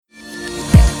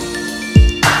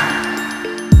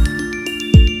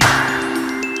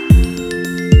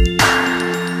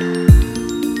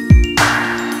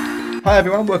Hi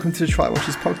everyone, welcome to the Try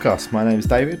Watches podcast. My name is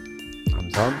David.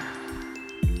 I'm Tom.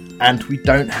 And we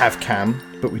don't have Cam,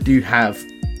 but we do have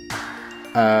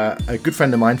a good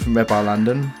friend of mine from Red Bar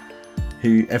London,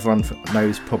 who everyone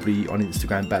knows probably on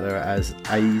Instagram better as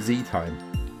AZ Time.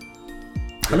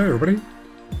 Hello everybody.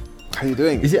 How you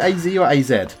doing? Is it AZ or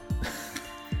AZ?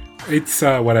 It's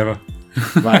whatever.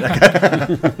 Right,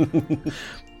 okay.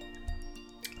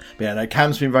 But yeah, no,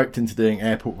 Cam's been roped into doing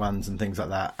airport runs and things like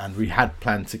that, and we had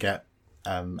planned to get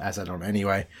Azad on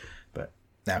anyway, but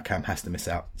now Cam has to miss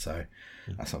out, so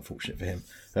that's unfortunate for him.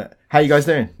 But how you guys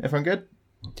doing? Everyone good?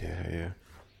 Yeah.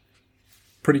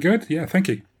 Pretty good, yeah, thank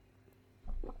you.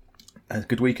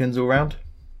 Good weekends all round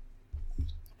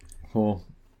for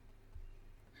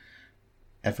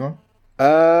everyone?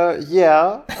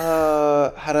 Yeah.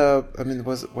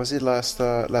 Was it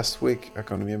last week? I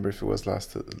can't remember if it was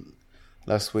last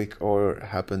week or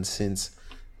happened since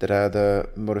that I had a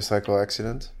motorcycle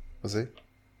accident. Was it?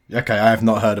 Okay, I have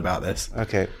not heard about this.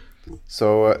 Okay.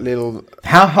 So little.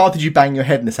 How hard did you bang your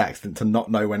head in this accident to not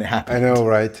know when it happened? I know,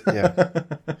 right? Yeah.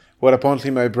 Well,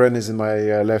 apparently my brain is in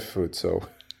my left foot, so.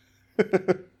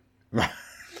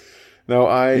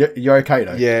 No, You're okay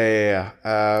though. Yeah.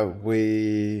 How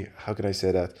can I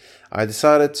say that? I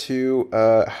decided to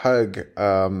hug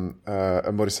a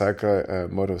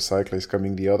motorcyclist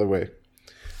coming the other way.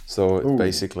 So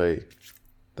basically,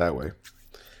 that way.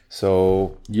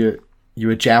 So you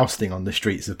were jousting on the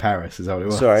streets of Paris, is that what it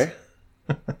was? Sorry.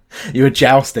 You were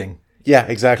jousting. Yeah,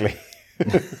 exactly.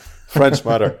 French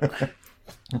mother.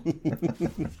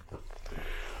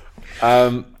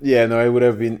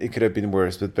 It could have been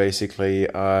worse, but basically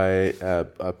I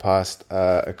passed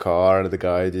a car and the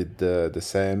guy did the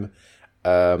same.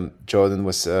 Jordan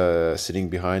was sitting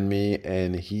behind me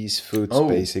and his foot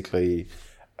basically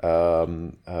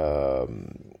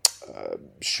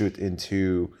shoot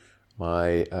into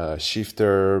my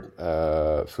shifter,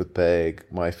 foot peg,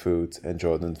 my foot and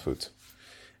Jordan's foot.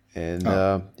 And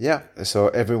so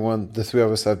the three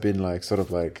of us have been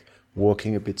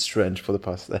walking a bit strange for the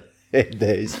past 8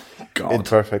 days. God. In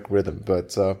perfect rhythm.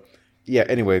 But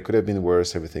anyway, it could have been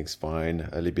worse. Everything's fine.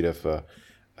 A little bit of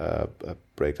a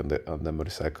break on the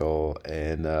motorcycle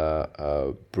and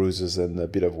bruises and a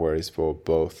bit of worries for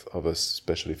both of us,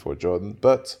 especially for Jordan.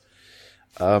 But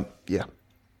all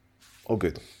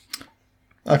good.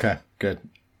 Okay, good.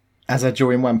 As a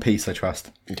joy in one piece, I trust.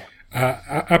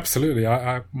 Absolutely.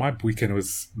 My weekend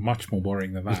was much more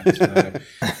boring than that.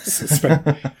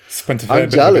 Spent a fair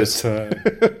bit jealous. of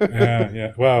it.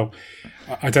 Yeah. Well,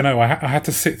 I don't know. I had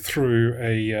to sit through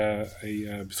a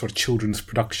sort of children's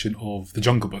production of The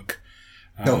Jungle Book,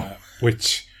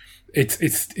 which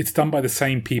it's done by the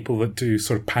same people that do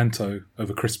sort of panto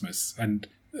over Christmas, and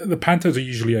the pantos are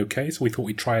usually okay. So we thought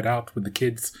we'd try it out with the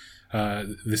kids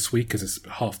this week because it's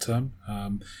half term.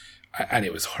 And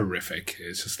it was horrific.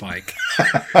 It's just like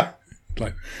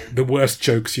the worst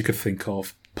jokes you could think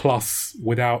of, plus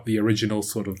without the original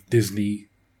sort of Disney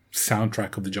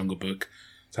soundtrack of The Jungle Book.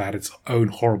 So it had its own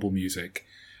horrible music.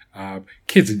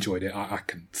 Kids enjoyed it. I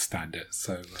couldn't stand it.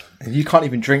 So you can't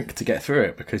even drink to get through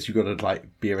it because you've got to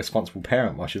be a responsible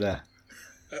parent whilst you're there.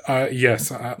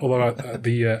 Yes, although at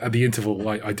the interval,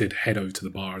 I did head over to the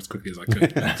bar as quickly as I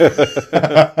could.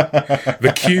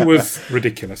 The queue was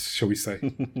ridiculous, shall we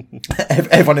say?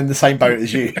 Everyone in the same boat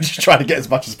as you, just trying to get as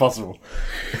much as possible.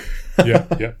 Yeah.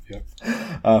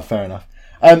 Fair enough.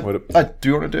 Do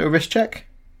you want to do a wrist check?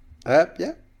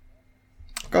 Yeah.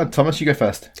 Go on, Thomas. You go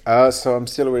first. So I'm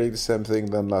still reading the same thing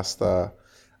than last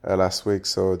week.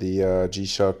 So the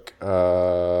G-Shock,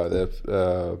 the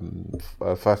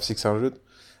 5600.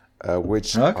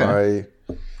 Which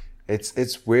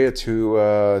it's weird to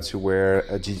wear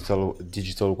a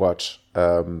digital watch.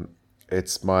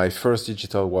 It's my first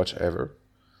digital watch ever,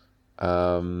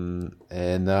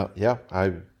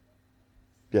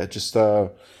 just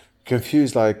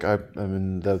confused.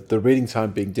 The reading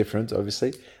time being different,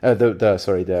 obviously.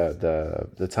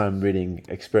 The time reading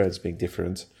experience being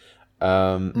different.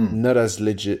 Not as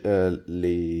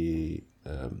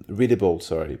readable.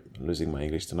 Sorry, I'm losing my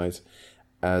English tonight.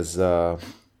 As a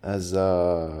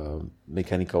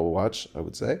mechanical watch, I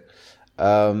would say.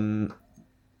 I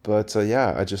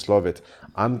just love it.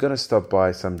 I'm gonna stop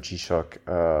by some G-Shock,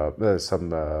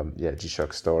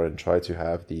 G-Shock store and try to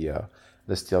have the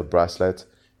steel bracelet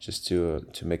just to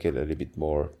make it a little bit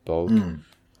more bulk.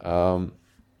 But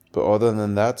other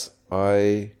than that,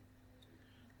 I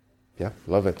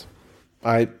love it.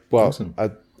 Awesome.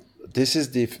 This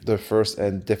is the first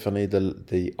and definitely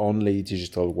the only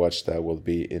digital watch that will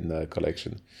be in the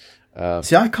collection.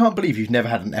 See, I can't believe you've never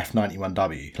had an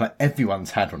F91W. Like,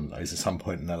 everyone's had one of those at some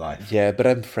point in their life. Yeah, but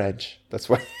I'm French. That's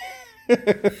why.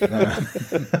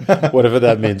 Whatever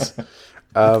that means.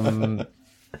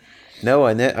 No,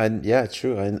 yeah,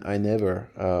 true. I never.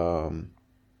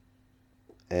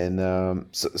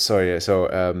 Sorry. So,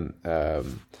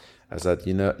 as that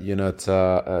you're not.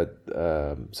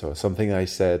 So something I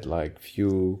said like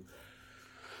few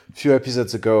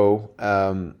episodes ago.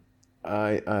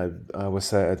 I was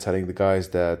telling the guys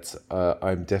that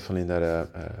I'm definitely not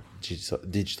a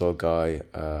digital guy,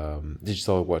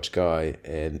 digital watch guy,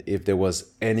 and if there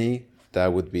was any,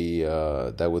 that would be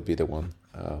the one.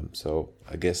 So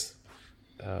I guess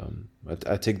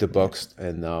I tick the box,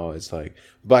 and now it's like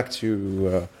back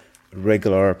to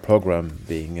regular program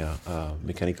being a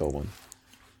mechanical one.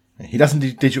 He doesn't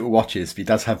do digital watches, but he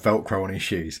does have Velcro on his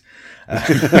shoes.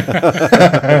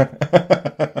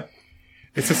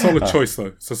 It's a solid choice, though.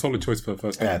 It's a solid choice for the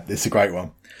first time. Yeah, it's a great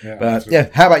one. Yeah,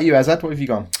 how about you, Azad? What have you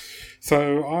got?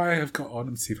 So I have got on.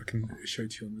 Let me see if I can show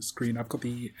it to you on the screen. I've got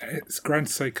the Grand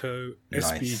Seiko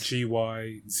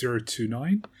SBGY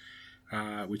 029,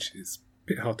 which is a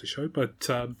bit hard to show, but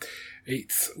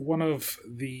it's one of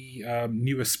the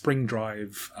newer spring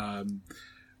drive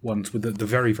ones with the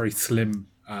very, very slim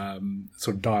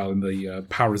sort of dial and the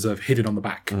power reserve hidden on the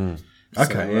back.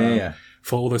 Okay, yeah.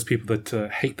 For all those people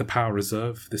that hate the power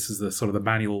reserve, this is the sort of the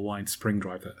manual wind spring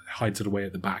drive that hides it away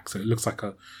at the back, so it looks like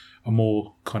a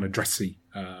more kind of dressy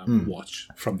watch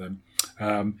from them.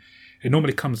 It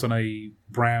normally comes on a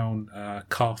brown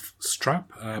calf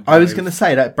strap. I was going to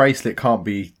say that bracelet can't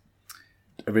be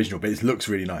original, but it looks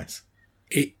really nice.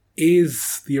 It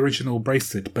is the original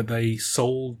bracelet, but they've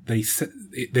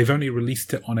only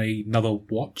released it on another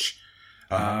watch,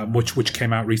 which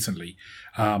came out recently.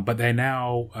 But they're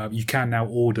now you can now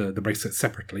order the bracelet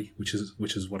separately, which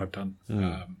is what I've done.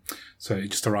 So it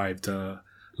just arrived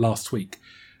last week.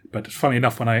 But funny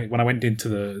enough, when I went into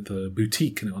the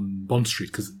boutique on Bond Street,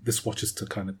 because this watch is to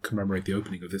kind of commemorate the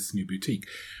opening of this new boutique,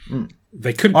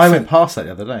 they couldn't. I went past that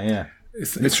the other day. Yeah,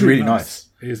 it's really nice.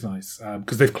 It is nice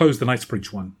because they've closed the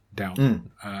Knightsbridge one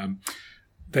down.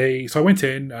 So I went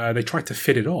in. They tried to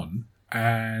fit it on,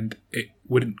 and it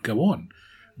wouldn't go on.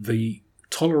 The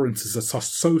tolerances are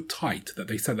so tight that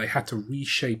they said they had to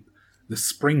reshape the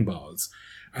spring bars,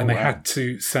 and they had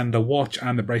to send a watch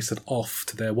and the bracelet off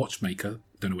to their watchmaker.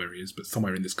 Don't know where he is, but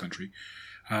somewhere in this country.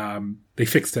 They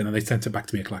fixed it and they sent it back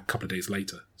to me like a couple of days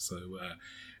later. So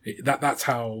that's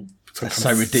how. That's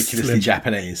so ridiculously slim.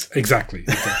 Japanese. Exactly.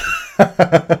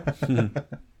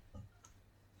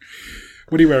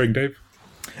 What are you wearing, Dave?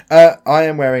 I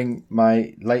am wearing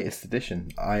my latest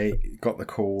edition. I got the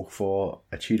call for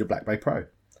a Tudor Black Bay Pro.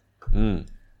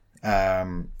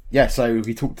 So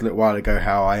we talked a little while ago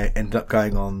how I ended up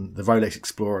going on the Rolex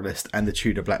Explorer list and the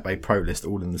Tudor Black Bay Pro list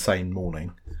all in the same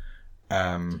morning.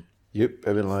 Yep,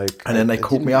 I mean, like, and then they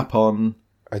called me up on.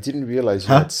 I didn't realize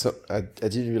you had I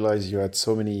didn't realize you had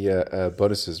so many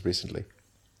bonuses recently.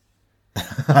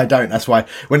 I don't. That's why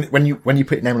when you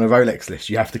put your name on a Rolex list,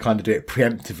 you have to kind of do it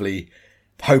preemptively,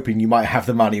 hoping you might have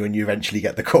the money when you eventually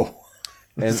get the call.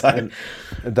 And, and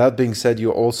that being said,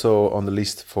 you're also on the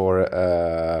list for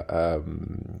a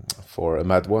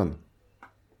Mad One.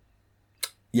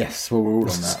 Yes, well, we're all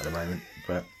on that at the moment.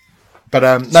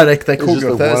 But no, they called me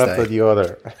on Thursday. One after the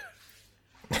other.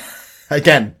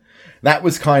 Again, that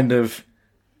was kind of,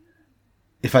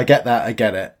 if I get that, I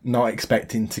get it. Not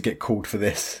expecting to get called for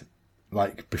this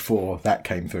like before that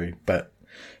came through. But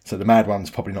so the Mad One's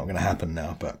probably not going to happen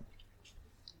now. But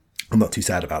I'm not too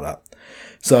sad about that.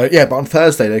 So, yeah, but on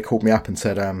Thursday they called me up and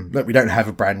said, look, we don't have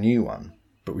a brand new one,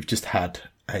 but we've just had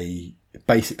a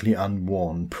basically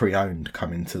unworn pre-owned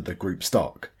come into the group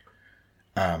stock.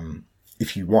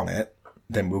 If you want it,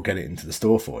 then we'll get it into the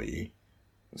store for you.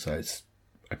 So it's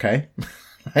okay.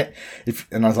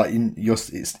 And I was like,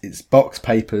 it's box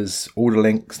papers, all the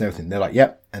links and everything. They're like,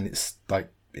 yep. And it's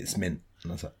like, it's mint.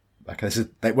 And I was like, okay. So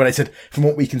they said, from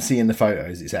what we can see in the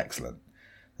photos, it's excellent.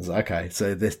 I was like, okay.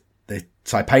 So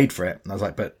so I paid for it, and I was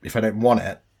like, but if I don't want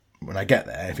it when I get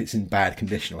there, if it's in bad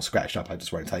condition or scratched up, I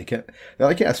just won't take it. They're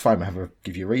like, yeah, that's fine, I'll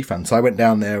give you a refund. So I went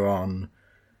down there on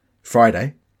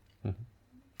Friday,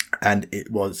 and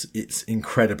it's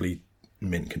incredibly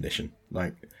mint condition.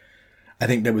 Like, I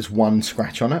think there was one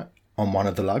scratch on it, on one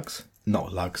of the lugs.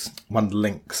 Not lugs, one of the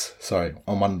links,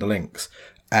 on one of the links.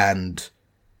 And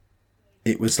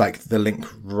it was like the link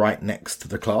right next to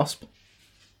the clasp.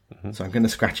 So I'm going to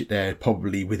scratch it there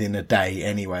probably within a day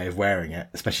anyway of wearing it,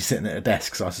 especially sitting at a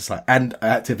desk. So I was just like, and I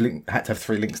had to have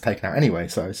 3 links taken out anyway.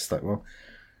 So I was just like, well,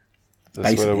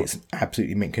 basically it's an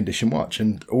absolutely mint condition watch,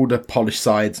 and all the polished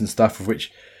sides and stuff, of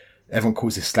which everyone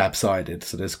calls this slab sided.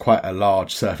 So there's quite a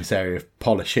large surface area of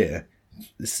polish here.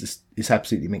 It's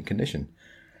absolutely mint condition.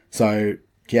 So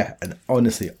yeah, and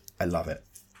honestly, I love it.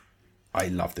 I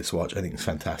love this watch. I think it's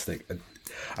fantastic.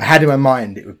 I had in my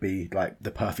mind it would be like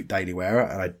the perfect daily wearer,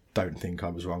 and I don't think I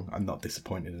was wrong. I'm not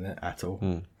disappointed in it at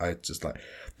all. I just like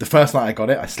the first night I got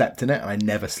it, I slept in it, and I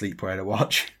never sleep wearing a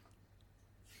watch.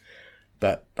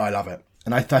 But I love it,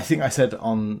 and I think I said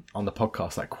on the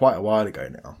podcast like quite a while ago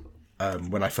now,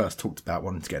 when I first talked about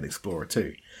wanting to get an Explorer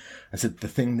 2, I said the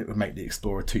thing that would make the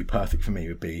Explorer 2 perfect for me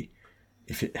would be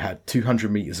if it had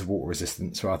 200 meters of water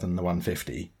resistance rather than the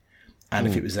 150, and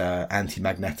if it was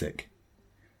anti-magnetic.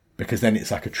 Because then it's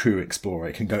like a true Explorer.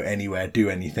 It can go anywhere, do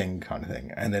anything kind of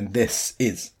thing. And then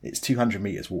it's 200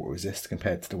 meters water resist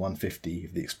compared to the 150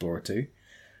 of the Explorer 2.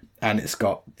 And it's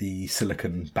got the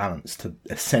silicon balance to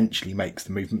essentially makes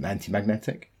the movement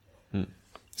anti-magnetic.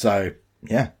 So,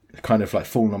 yeah, kind of like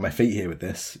falling on my feet here with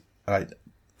this. I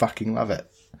fucking love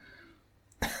it.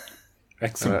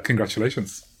 Excellent.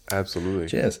 Congratulations. Absolutely.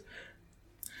 Cheers.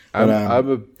 I'm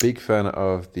a big fan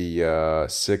of the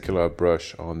circular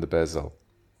brush on the bezel.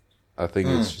 I think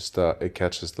it's just it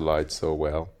catches the light so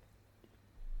well.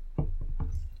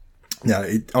 Yeah,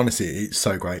 honestly, it's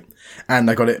so great, and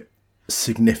I got it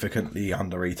significantly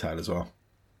under retail as well.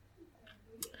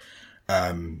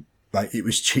 Like it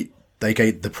was cheap.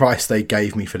 The price they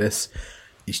gave me for this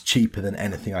is cheaper than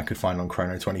anything I could find on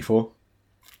Chrono24.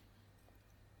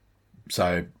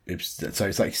 So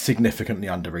it's like significantly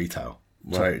under retail.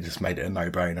 Right. So it just made it a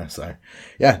no-brainer. So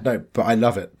yeah, no, but I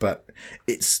love it. But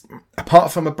it's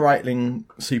apart from a Breitling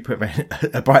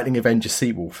Avenger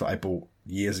Seawolf that I bought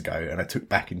years ago and I took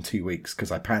back in 2 weeks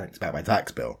because I panicked about my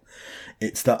tax bill.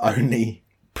 It's the only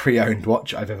pre-owned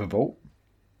watch I've ever bought.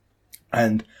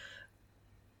 And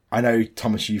I know,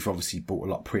 Thomas, you've obviously bought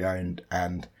a lot pre-owned,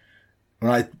 and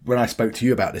when I spoke to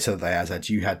you about this other day, Azad,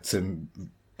 you had some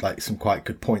quite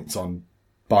good points on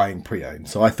buying pre-owned.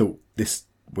 So I thought this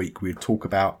week we'd talk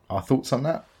about our thoughts on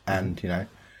that, and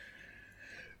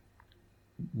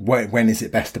when is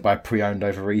it best to buy pre-owned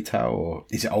over retail, or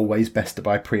is it always best to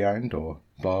buy pre-owned, or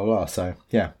blah blah blah. So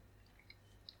yeah,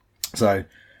 so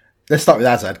let's start with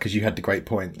Azad because you had the great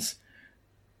points.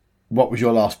 What was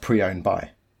your last pre-owned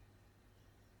buy?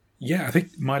 Yeah, I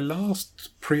think my last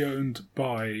pre-owned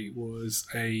buy was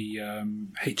a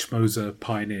H. Moser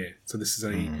Pioneer. So this is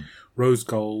a rose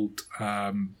gold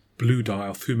blue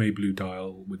dial, Fume blue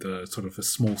dial with a sort of a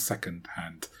small second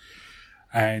hand.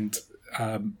 And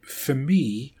for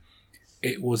me,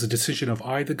 it was a decision of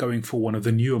either going for one of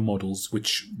the newer models,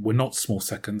 which were not small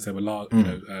seconds, they were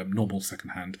normal second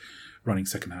hand, running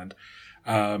second hand,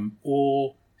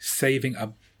 or saving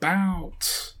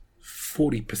about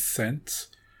 40%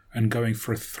 and going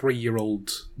for a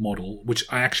 3-year-old model, which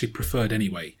I actually preferred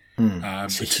anyway.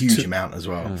 It's a huge amount as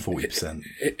well, 40%.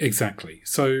 Exactly.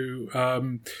 So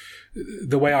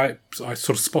the way I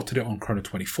sort of spotted it on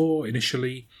Chrono24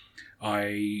 initially,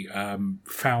 I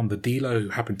found the dealer who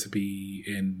happened to be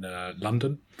in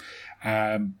London,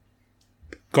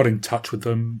 got in touch with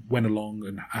them, went along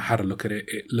and I had a look at it.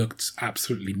 It looked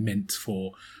absolutely mint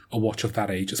for a watch of that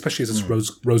age, especially as it's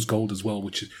rose gold as well,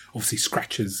 which is obviously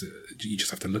scratches. You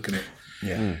just have to look at it.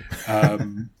 Yeah.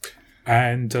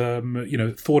 And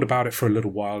thought about it for a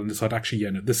little while and decided actually,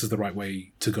 this is the right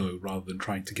way to go rather than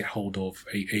trying to get hold of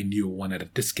a newer one at a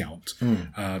discount.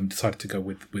 Decided to go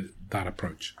with that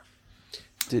approach.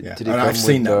 I've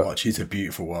seen that watch. It's a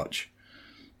beautiful watch.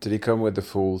 Did it come with the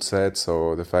full set?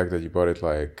 So the fact that you bought it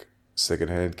like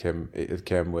secondhand it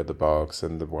came with the box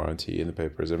and the warranty and the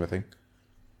papers, everything?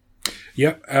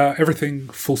 Yeah, everything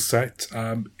full set.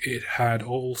 It had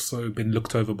also been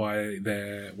looked over by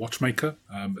their watchmaker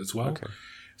as well. Okay.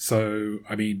 So,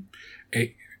 I mean,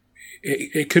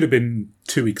 it could have been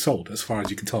 2 weeks old as far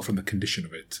as you can tell from the condition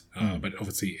of it. But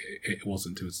obviously it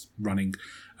wasn't. It was running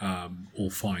all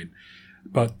fine.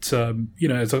 But,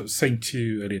 as I was saying to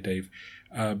you earlier, Dave,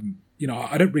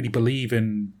 I don't really believe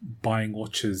in buying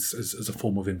watches as a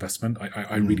form of investment.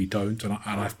 I really don't, and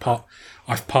I've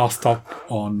passed up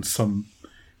on some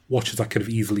watches I could have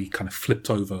easily kind of flipped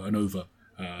over and over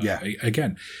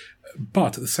again.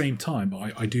 But at the same time,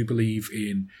 I do believe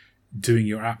in doing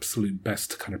your absolute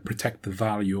best to kind of protect the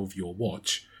value of your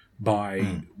watch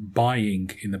by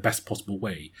buying in the best possible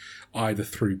way, either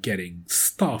through getting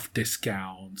staff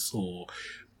discounts or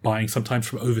buying sometimes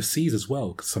from overseas as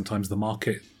well, because sometimes the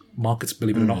markets,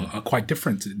 believe it or not, are quite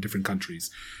different in different countries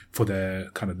for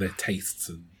their kind of their tastes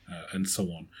and so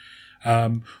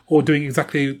on. Or doing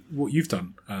exactly what you've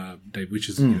done, Dave, which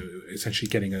is essentially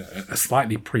getting a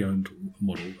slightly pre-owned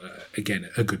model,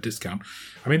 again, a good discount.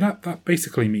 I mean, that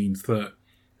basically means that,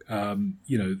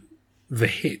 the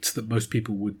hit that most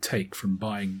people would take from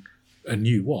buying a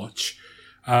new watch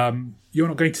you're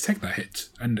not going to take that hit.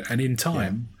 And in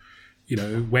time,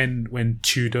 when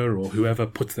Tudor or whoever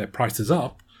puts their prices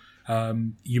up,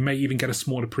 you may even get a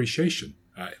small appreciation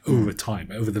over time,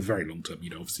 over the very long term.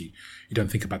 Obviously, you don't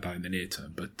think about that in the near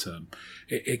term, but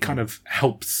it kind of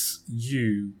helps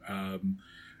you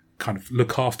kind of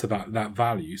look after that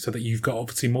value so that you've got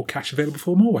obviously more cash available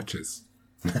for more watches.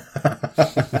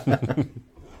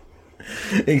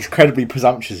 Incredibly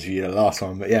presumptuous of you, the last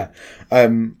one, but yeah.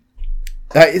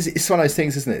 It's one of those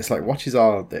things, isn't it? It's like watches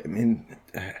are,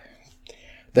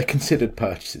 they're considered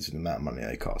purchases with the amount of money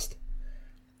they cost.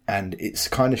 And it's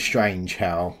kind of strange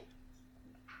how,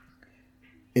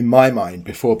 in my mind,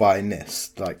 before buying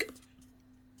this, like,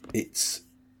 it's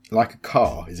like a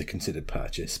car is a considered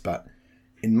purchase, but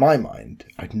in my mind,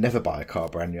 I'd never buy a car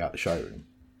brand new out the showroom.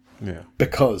 Yeah.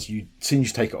 Because as soon as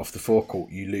you take it off the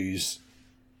forecourt, you lose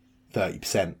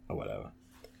 30% or whatever.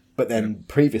 But then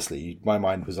previously, my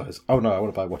mind was always, oh no, I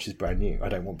want to buy watches brand new. I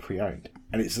don't want pre-owned.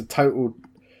 And it's a total...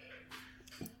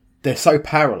 They're so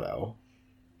parallel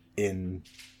in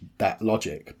that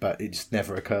logic, but it just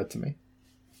never occurred to me.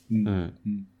 Mm.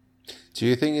 Do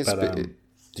you think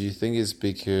it's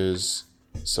because...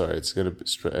 Sorry, it's gonna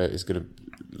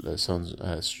sound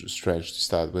strange to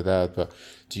start with that, but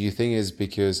do you think it's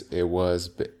because it was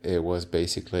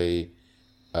basically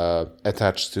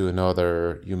attached to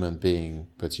another human being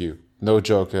but you? No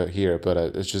joke here, but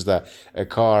it's just that a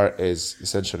car is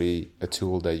essentially a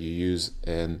tool that you use,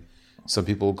 and some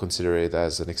people consider it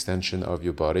as an extension of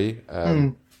your body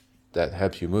that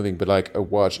helps you moving. But like a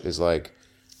watch is like,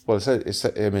 well,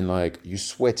 I mean, like you're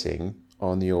sweating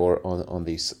on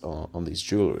these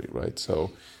jewelry, right?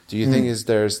 So, do you think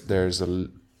there's a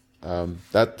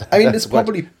that? I mean, there's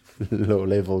probably low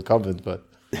level comment, but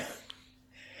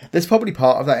there's probably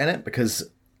part of that in it, because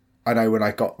I know when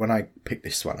I picked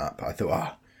this one up, I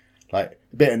thought, like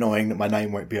a bit annoying that my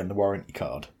name won't be on the warranty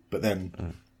card, but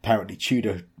then apparently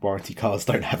Tudor warranty cards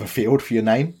don't have a field for your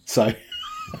name, so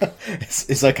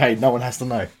it's okay. No one has to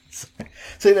know.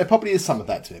 So there probably is some of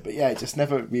that to it, but yeah, it just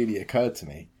never really occurred to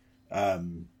me.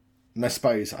 And I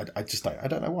suppose I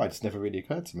don't know why, it just never really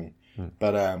occurred to me.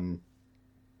 But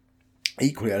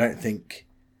equally, I don't think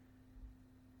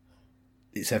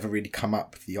it's ever really come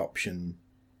up the option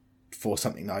for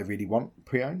something that I really want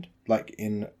pre-owned, like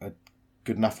in a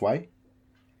good enough way.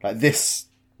 Like this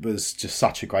was just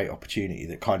such a great opportunity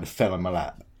that kind of fell in my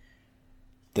lap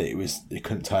that it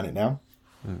couldn't turn it down.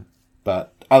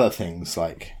 But other things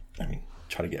like, I mean,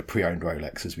 trying to get a pre-owned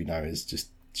Rolex, as we know, is just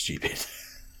stupid.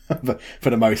 But for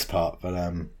the most part, but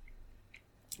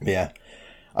yeah,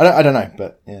 I don't know,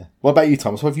 but yeah. What about you,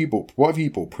 Thomas? What have you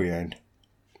bought pre-owned?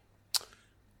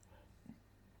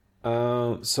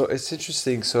 So it's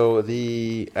interesting. So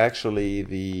the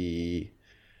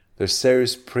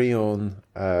Series pre-owned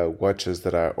watches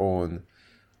that I own,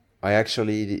 I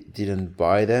actually didn't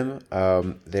buy them.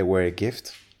 They were a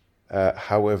gift.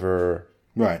 However,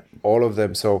 right, all of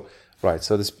them. So. Right,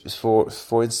 so this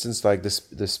for instance, like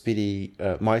the Speedy,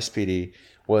 my Speedy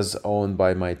was owned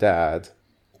by my dad,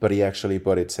 but he actually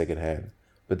bought it secondhand.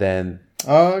 But then,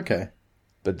 okay.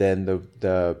 But then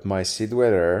the my Sid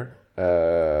Weather,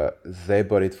 they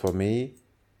bought it for me,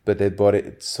 but they bought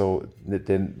it so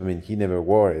then I mean he never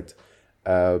wore it,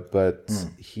 but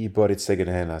he bought it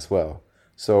secondhand as well.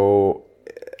 So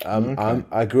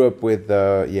I grew up with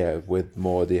with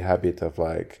more the habit of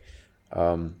like.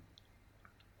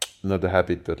 Not the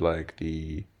habit, but like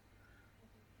the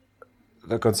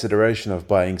consideration of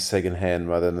buying secondhand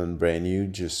rather than brand new.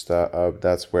 Just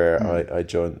that's where I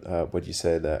joined what you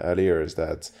said earlier, is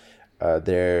that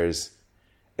there's,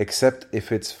 except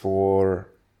if it's for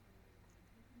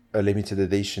a limited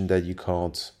edition that you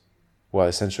can't, well,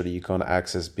 essentially you can't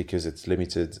access because it's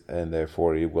limited and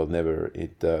therefore it will never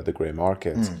hit the grey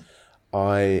market.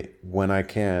 When I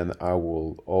can, I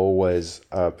will always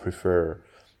prefer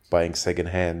buying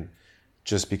secondhand,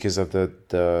 just because of the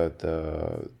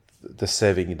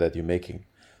saving that you're making.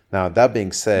 Now that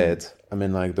being said, I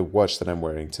mean, like the watch that I'm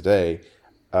wearing today,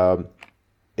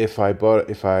 if I bought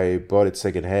it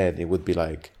secondhand, it would be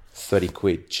like 30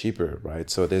 quid cheaper, right?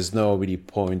 So there's no really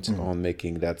point on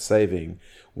making that saving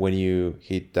when you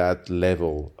hit that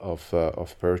level of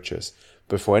purchase.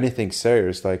 But for anything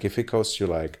serious, like if it costs you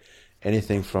like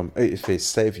anything from, if it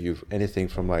saves you anything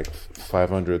from like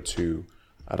 500 to,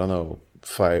 I don't know,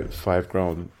 five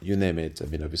grand, you name it. I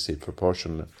mean, obviously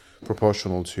proportional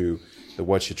to the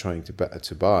watch you're trying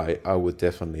to buy. I would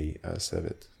definitely save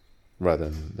it rather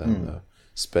than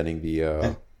spending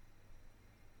the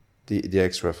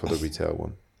extra for the retail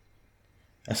one.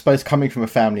 I suppose coming from a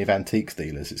family of antiques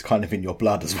dealers, it's kind of in your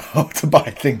blood as well to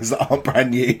buy things that aren't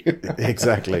brand new.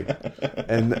 Exactly.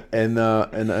 And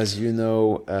as you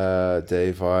know,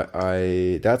 Dave,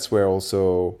 I that's where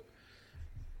also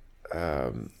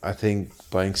I think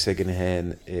buying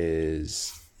secondhand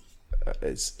is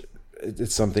it's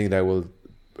something that I will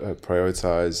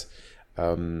prioritize,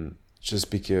 just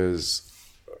because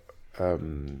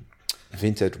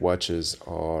vintage watches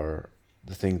are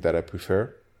the thing that I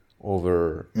prefer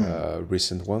over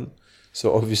recent one.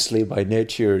 So obviously by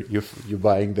nature you're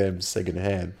buying them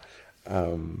secondhand.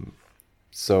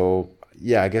 So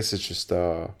yeah, I guess it's just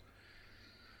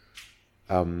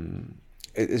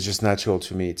it's just natural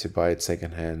to me to buy it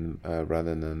secondhand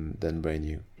rather than brand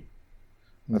new.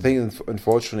 I think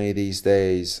unfortunately these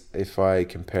days, if I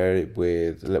compare it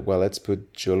with, well, let's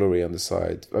put jewelry on the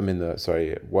side. I mean,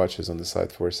 watches on the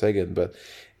side for a second. But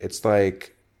it's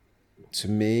like, to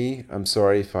me, I'm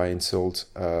sorry if I insult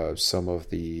some of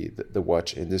the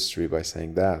watch industry by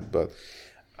saying that, but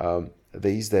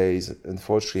these days,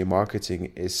 unfortunately,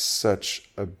 marketing is such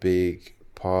a big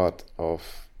part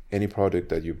of any product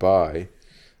that you buy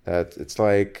that it's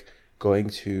like going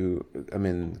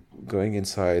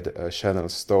inside a Chanel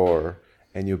store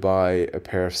and you buy a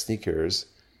pair of sneakers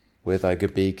with like a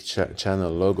big Chanel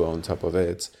logo on top of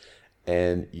it,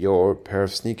 and your pair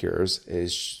of sneakers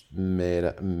is made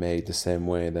the same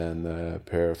way than a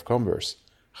pair of Converse.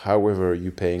 However,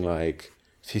 you're paying like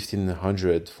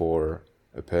 $1,500 for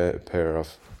a pair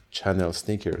of Chanel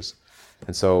sneakers.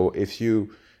 And so if you're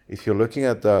looking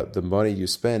at the money you're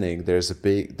spending,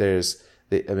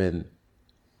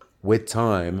 with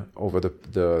time over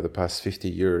the past 50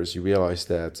 years, you realize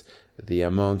that the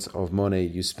amount of money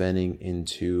you're spending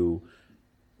into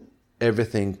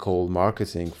everything called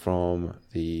marketing, from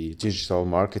the digital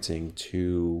marketing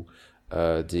to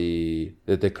the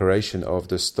decoration of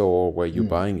the store where you're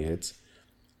buying it,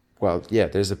 well, yeah,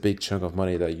 there's a big chunk of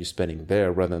money that you're spending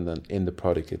there rather than in the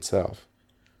product itself.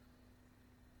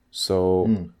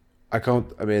 So I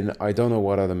don't know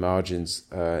what are the margins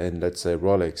in, let's say,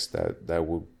 Rolex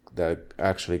that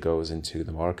actually goes into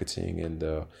the marketing and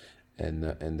the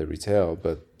retail,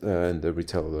 but in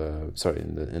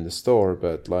the store.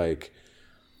 But like,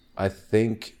 I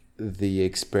think the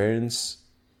experience,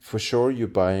 for sure, you're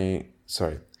buying.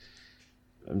 Sorry,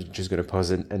 I'm just gonna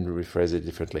pause and rephrase it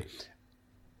differently.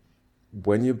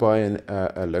 When you buy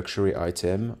a luxury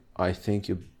item, I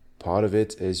think part of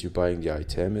it is you're buying the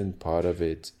item, and part of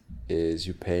it is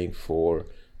you're paying for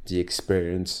the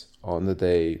experience on the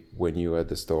day when you're at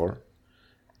the store.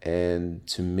 And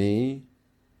to me,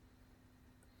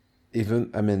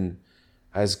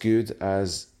 as good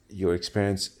as your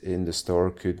experience in the store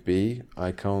could be,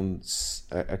 I can't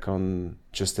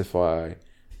justify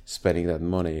spending that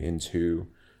money into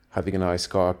having a nice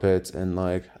carpet and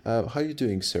like, how are you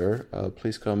doing, sir?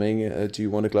 Please come in. Do you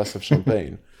want a glass of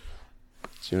champagne?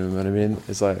 Do you know what I mean?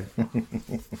 It's like,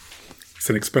 it's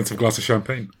an expensive glass of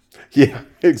champagne. Yeah,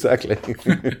 exactly.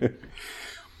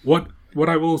 What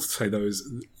I will say though is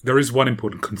there is one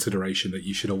important consideration that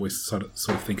you should always sort of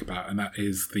think about, and that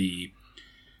is the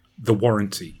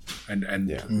warranty and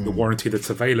the warranty that's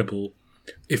available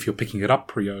if you're picking it up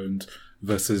pre-owned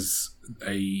versus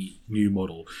a new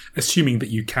model, assuming that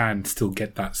you can still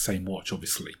get that same watch,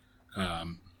 obviously.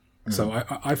 So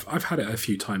I've had it a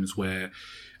few times where.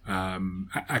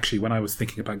 Actually, when I was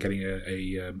thinking about getting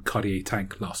a Cartier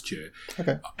tank last year,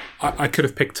 I could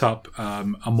have picked up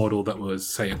a model that was,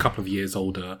 say, a couple of years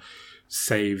older,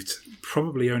 saved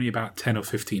probably only about 10 or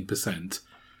 15%,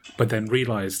 but then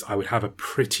realized I would have a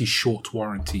pretty short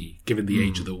warranty given the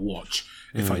age of the watch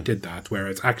if I did that.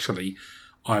 Whereas actually,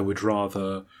 I would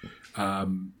rather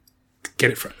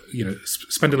get it for,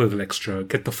 spend a little extra,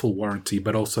 get the full warranty,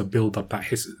 but also build up that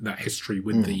history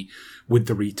with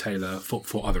the retailer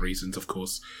for other reasons, of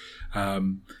course.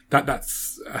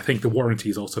 That's I think the warranty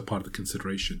is also part of the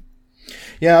consideration.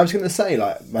 Yeah, I was going to say,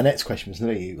 like, my next question was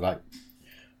really like,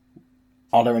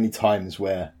 are there any times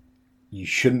where you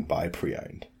shouldn't buy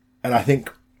pre-owned? And I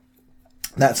think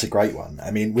that's a great one.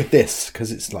 I mean, with this,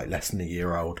 because it's like less than a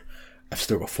year old, I've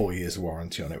still got 4 years of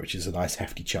warranty on it, which is a nice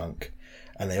hefty chunk.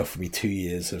 And they offer me 2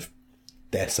 years of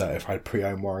their certified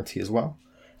pre-owned warranty as well.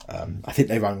 I think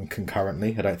they run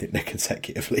concurrently. I don't think they're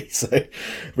consecutively, so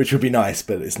which would be nice,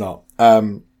 but it's not. I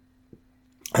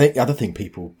think the other thing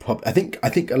people I think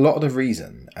a lot of the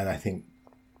reason, and I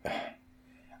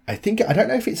don't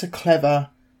know if it's a clever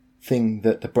thing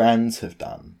that the brands have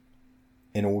done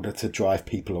in order to drive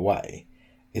people away,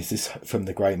 is this from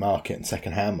the grey market and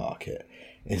second-hand market,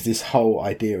 is this whole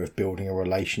idea of building a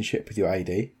relationship with your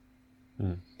AD.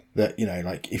 That,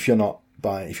 like, if you're not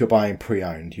if you're buying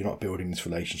pre-owned, you're not building this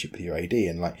relationship with your AD.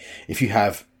 And like, if you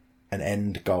have an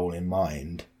end goal in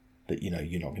mind that,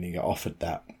 you're not going to get offered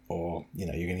that, or, you're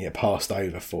going to get passed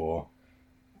over for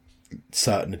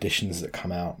certain editions that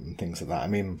come out and things like that. I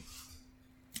mean,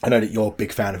 I know that you're a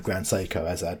big fan of Grand Seiko,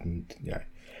 Azad, and,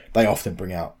 they often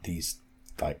bring out these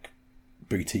like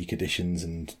boutique editions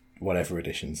and whatever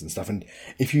editions and stuff. And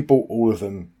if you bought all of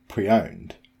them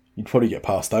pre-owned, you'd probably get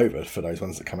passed over for those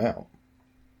ones that come out.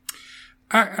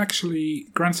 Actually,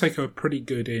 Grand Seiko are pretty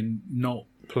good in not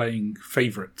playing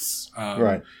favourites.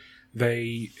 Right.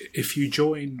 If you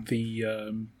join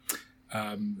the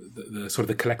sort of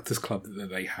the collectors club that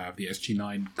they have, the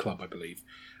SG9 club, I believe,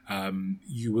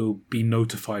 you will be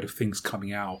notified of things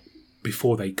coming out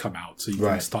before they come out, so you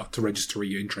can start to register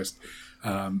your interest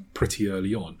pretty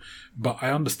early on. But I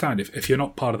understand if you're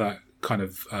not part of that kind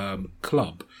of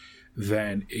club,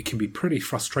 then it can be pretty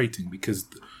frustrating, because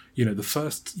the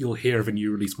first you'll hear of a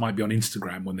new release might be on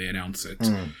Instagram when they announce it,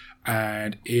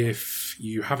 and if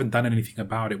you haven't done anything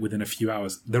about it within a few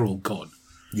hours, they're all gone.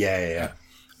 Yeah.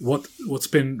 What's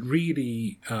been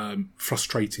really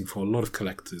frustrating for a lot of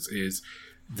collectors is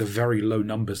the very low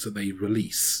numbers that they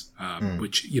release,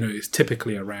 which is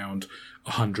typically around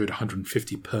 100,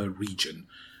 150 per region.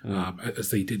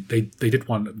 As they did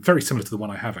one very similar to the one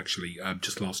I have actually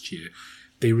just last year.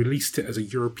 They released it as a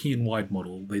European-wide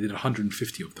model. They did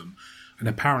 150 of them, and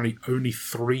apparently only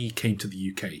 3 came to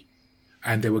the UK,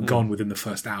 and they were gone within the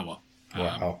first hour.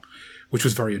 Wow. Which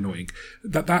was very annoying.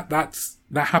 That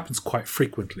happens quite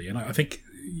frequently, and I think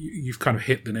you've kind of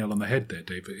hit the nail on the head there,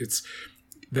 David.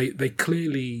 They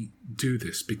clearly do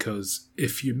this because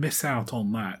if you miss out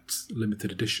on that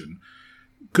limited edition,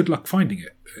 good luck finding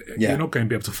it. You're not going to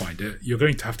be able to find it. You're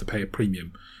going to have to pay a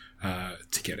premium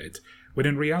to get it. When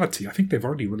in reality, I think they've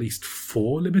already released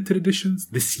 4 limited editions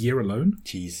this year alone.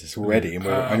 Jesus, already, and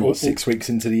we're only 6 weeks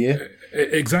into the year.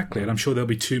 Exactly, and I'm sure there'll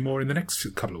be 2 more in the next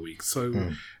couple of weeks.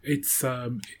 So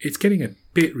it's getting a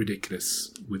bit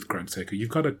ridiculous with Grand Seiko. You've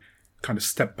got to kind of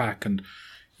step back, and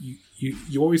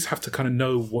you always have to kind of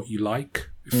know what you like,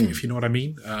 if you know what I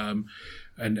mean,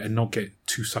 and not get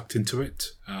too sucked into it.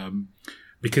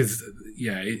 Because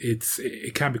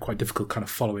it can be quite difficult kind of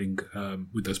following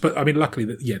with those. But I mean, luckily,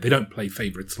 they don't play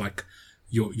favourites like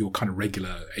your kind of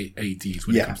regular ADs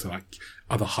when it comes to like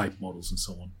other hype models and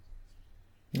so on.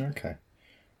 Okay,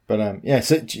 but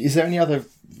so is there any other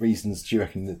reasons, do you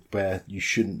reckon, that where you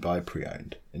shouldn't buy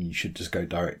pre-owned and you should just go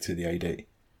direct to the AD?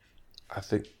 I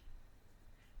think.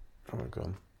 Oh my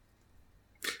god.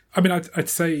 I mean, I'd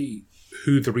say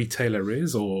who the retailer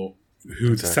is or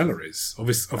who the seller is.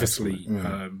 Obviously,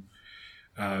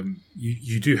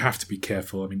 you do have to be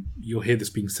careful. I mean, you'll hear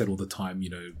this being said all the time,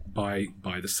 by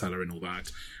the seller and all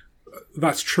that.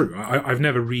 That's true. I've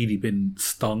never really been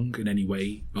stung in any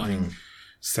way buying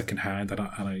secondhand, and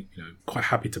I quite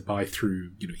happy to buy through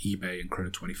eBay and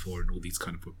Chrono24 and all these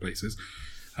kind of places.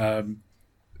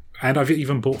 And I've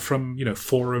even bought from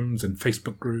forums and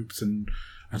Facebook groups and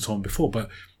so on before, but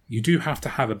you do have to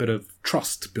have a bit of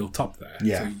trust built up there.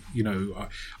 Yeah.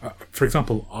 So, for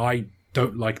example, I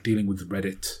don't like dealing with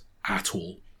Reddit at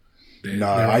all.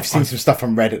 I've seen some stuff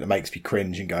on Reddit that makes me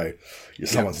cringe and go,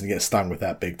 someone's going to get stung with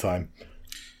that big time.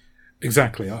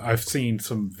 Exactly. I've seen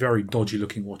some very dodgy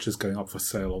looking watches going up for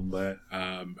sale on there,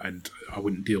 and I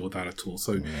wouldn't deal with that at all.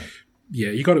 So,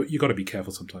 you got to be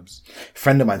careful sometimes. A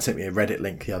friend of mine sent me a Reddit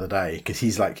link the other day because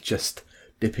he's like just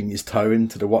dipping his toe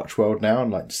into the watch world now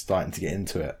and like starting to get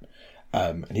into it.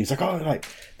 And he was like, "Oh, like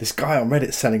this guy on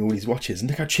Reddit selling all these watches, and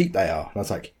look how cheap they are." And I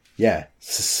was like, "Yeah,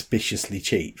 suspiciously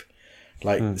cheap."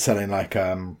 Like selling like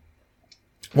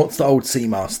what's the old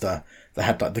Seamaster that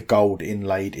had like the gold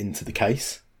inlaid into the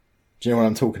case? Do you know what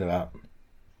I'm talking about?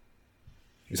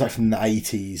 It was like from the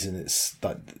 80s, and it's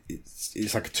like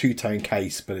it's like a 2-tone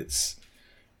case, but it's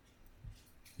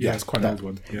it's quite an old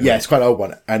one. Yeah, it's quite an old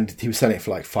one, and he was selling it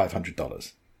for like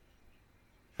 $500.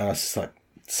 And I was just like,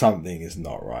 something is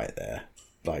not right there.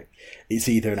 Like, it's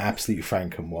either an absolute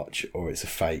Franken watch, or it's a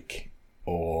fake,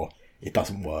 or it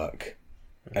doesn't work,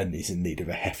 and is in need of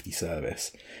a hefty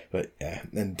service. But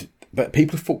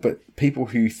people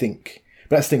who think,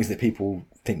 but that's things that people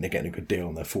think they're getting a good deal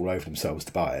and they'll fall over themselves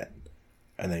to buy it,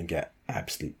 and then get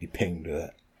absolutely pinged with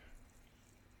it.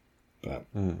 But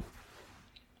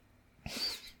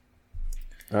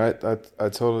I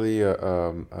totally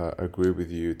agree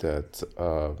with you that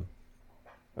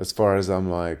as far as I'm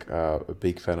like a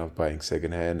big fan of buying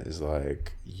secondhand, is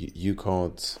like you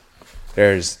can't.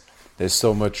 There's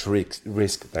so much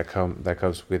risk that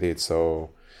comes with it. So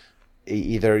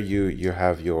either you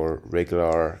have your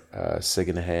regular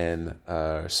secondhand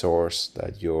source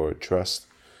that you trust,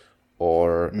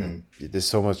 or there's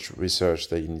so much research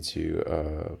that you need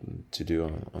to do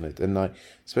on it. And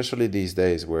especially these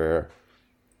days where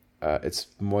it's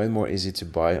more and more easy to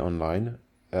buy online,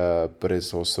 but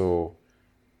it's also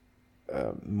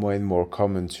more and more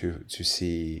common to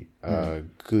see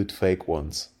good fake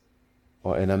ones.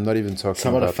 And I'm not even talking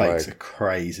Some of about the fakes are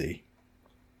crazy.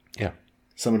 Yeah.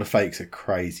 Some of the fakes are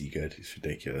crazy good. It's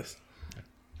ridiculous.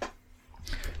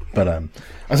 But I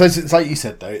suppose it's like you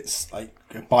said though. It's like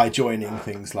by joining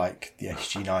things like the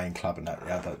SG9 Club and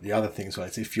that the other things,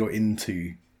 right? If you're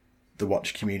into the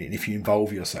watch community and if you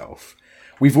involve yourself,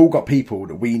 we've all got people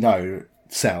that we know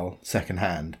sell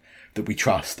secondhand that we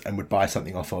trust and would buy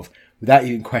something off of without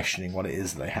even questioning what it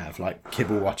is that they have, like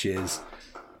Kibble watches,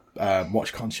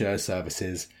 watch concierge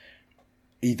services.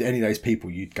 Either any of those people,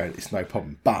 you'd go, it's no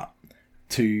problem. But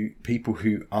to people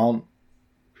who aren't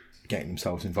getting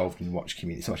themselves involved in the watch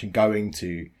community so much and going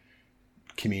to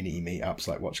community meetups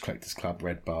like Watch Collectors Club,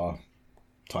 Red Bar,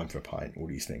 Time for a Pint, all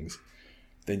these things,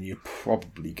 then you're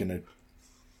probably going to,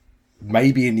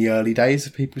 maybe in the early days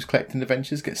of people's collecting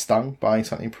adventures, get stung buying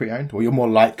something pre-owned. Or you're more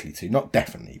likely to, not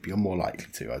definitely, but you're more likely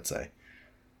to, I'd say.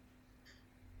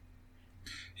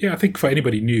 Yeah, I think for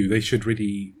anybody new, they should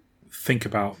really think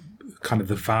about kind of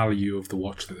the value of the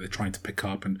watch that they're trying to pick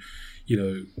up and,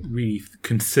 really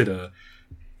consider,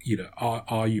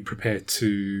 are you prepared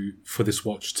for this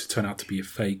watch to turn out to be a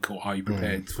fake, or are you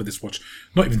prepared for this watch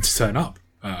not even to turn up?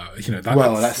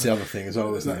 That's the other thing as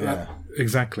well, isn't it? Yeah.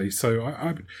 Exactly. So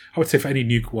I would say for any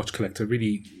new watch collector,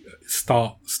 really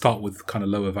start with kind of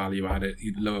lower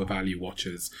value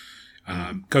watches.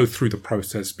 Go through the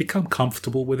process, become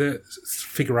comfortable with it,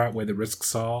 figure out where the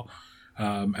risks are,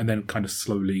 and then kind of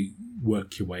slowly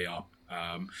work your way up.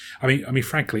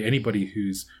 Frankly, anybody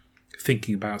who's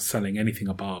thinking about selling anything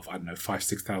above,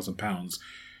 £5,000-6,000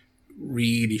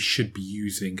 really should be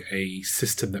using a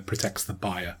system that protects the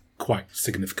buyer quite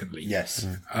significantly. Yes.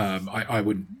 I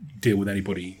wouldn't deal with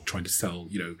anybody trying to sell,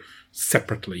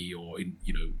 separately or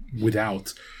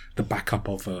without the backup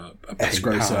of a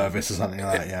escrow service or something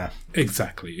like that. Yeah.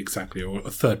 Exactly. Or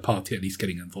a third party at least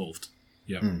getting involved.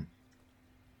 Yeah.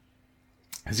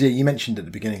 So you mentioned at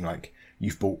the beginning, like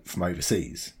you've bought from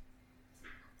overseas.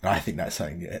 And I think that's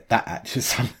something that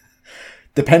actually,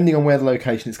 depending on where the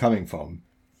location is coming from,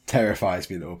 terrifies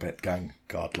me a little bit. Going,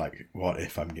 God, like, what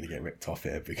if I'm going to get ripped off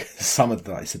here? Because some of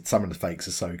the fakes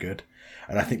are so good,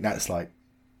 and I think that's like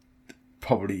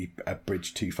probably a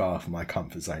bridge too far from my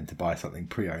comfort zone to buy something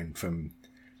pre-owned from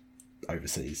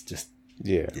overseas. Just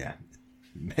yeah.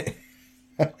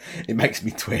 It makes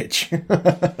me twitch.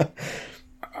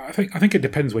 I think it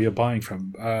depends where you're buying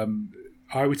from.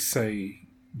 I would say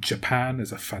Japan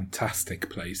is a fantastic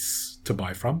place to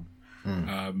buy from.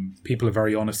 People are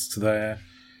very honest there.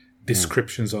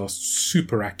 Descriptions are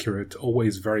super accurate,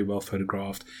 always very well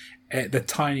photographed. The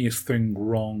tiniest thing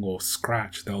wrong or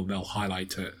scratch, they'll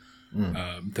highlight it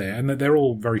there, and they're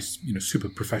all very super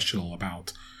professional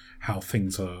about how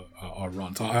things are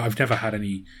run. So I've never had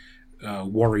any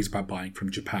worries about buying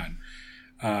from Japan.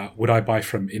 Would I buy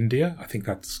from India? I think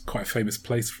that's quite a famous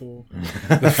place for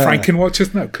the Franken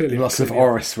watches. No, clearly. Lots of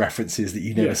Oris references that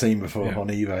you've never seen before on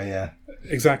eBay, yeah.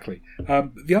 Exactly.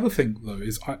 The other thing, though,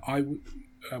 is I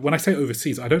when I say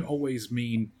overseas, I don't always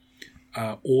mean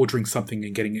ordering something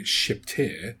and getting it shipped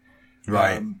here.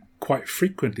 Right. Quite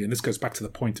frequently, and this goes back to the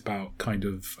point about kind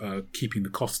of keeping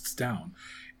the costs down,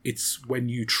 it's when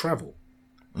you travel.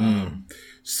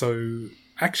 So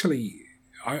actually,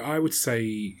 I would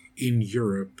say in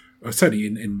Europe, or certainly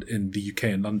in the UK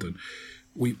and London,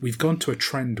 we've gone to a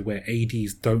trend where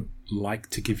ADs don't like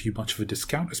to give you much of a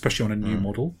discount, especially on a new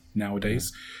model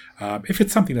nowadays. If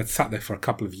it's something that's sat there for a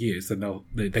couple of years, then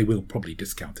they will probably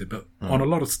discount it. But on a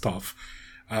lot of stuff,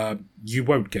 you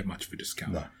won't get much of a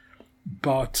discount. No.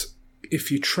 But if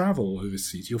you travel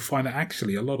overseas, you'll find that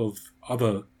actually a lot of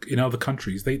other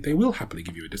countries, they will happily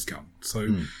give you a discount.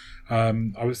 So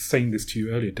I was saying this to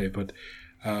you earlier, Dave, but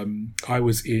I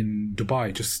was in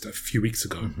Dubai just a few weeks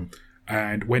ago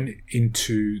and went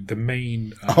into the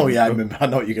main... I remember. I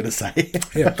know what you're going to say.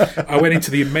 I went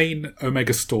into the main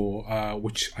Omega store,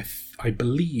 which I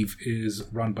believe is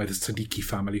run by the Siddiqui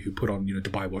family who put on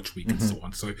Dubai Watch Week and so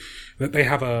on. So they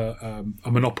have a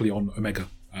monopoly on Omega,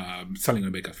 selling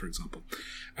Omega, for example.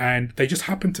 And they just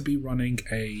happened to be running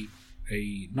a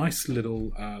nice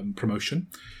little promotion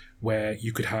where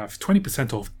you could have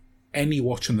 20% off any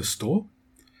watch in the store.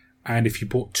 And if you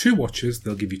bought 2 watches,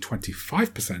 they'll give you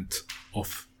 25%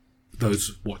 off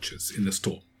those watches in the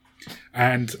store.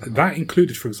 And that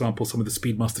included, for example, some of the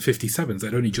Speedmaster 57s that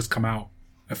had only just come out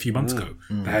a few months ago.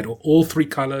 They had all 3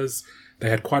 colors.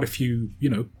 They had quite a few,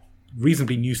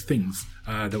 reasonably new things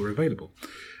that were available.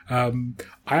 I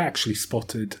actually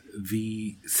spotted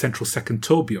the Central Second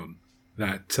Tourbillon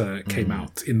that came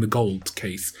out in the gold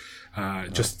case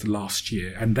just last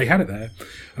year, and they had it there.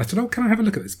 And I said, "Oh, can I have a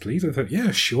look at this, please?" And I thought,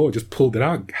 "Yeah, sure." Just pulled it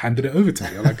out, handed it over to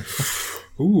me. I'm like,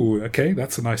 "Ooh, okay,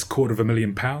 that's a nice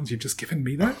 £250,000 you've just given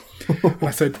me there." And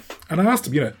I said, and I asked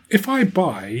him, if I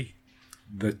buy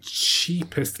the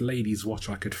cheapest ladies' watch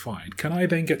I could find, can I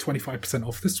then get 25%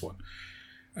 off this one?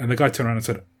 And the guy turned around and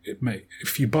said, "Mate,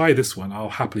 if you buy this one, I'll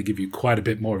happily give you quite a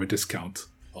bit more of a discount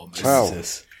on this." Wow.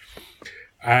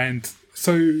 And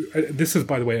so this is,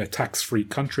 by the way, a tax-free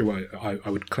country where I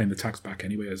would claim the tax back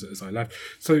anyway as I left.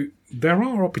 So there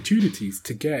are opportunities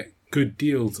to get good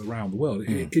deals around the world.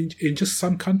 In just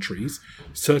some countries,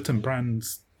 certain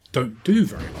brands don't do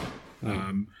very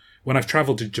well. When I've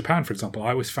traveled to Japan, for example,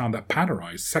 I always found that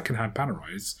Panerai, secondhand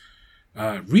Panerais,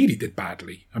 really did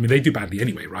badly. I mean, they do badly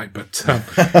anyway, right? But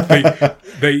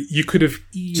you could have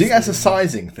easily... Do you think that's a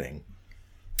sizing thing?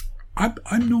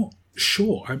 I'm not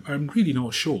sure. I'm really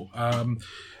not sure. I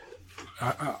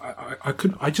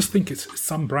just think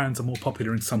some brands are more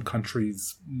popular in some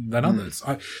countries than others.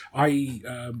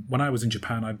 When I was in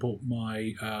Japan, I bought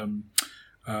my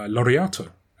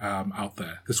Laureato out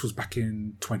there. This was back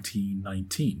in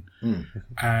 2019,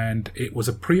 and it was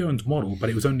a pre-owned model, but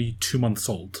it was only 2 months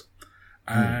old.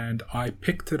 And I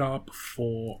picked it up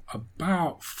for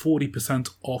about 40%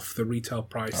 off the retail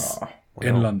price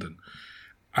in London.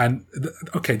 And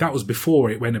that was before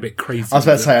it went a bit crazy. I was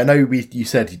about to say, I know you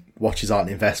said watches aren't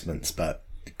investments, but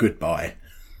goodbye.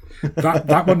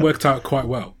 that one worked out quite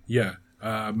well, yeah.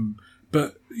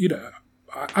 But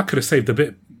I could have saved a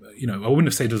bit. I wouldn't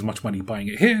have saved as much money buying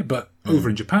it here, but over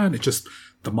in Japan, it's just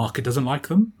the market doesn't like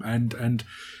them, and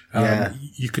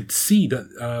you could see that.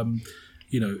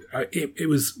 It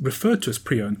was referred to as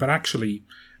pre-owned, but actually,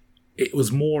 it was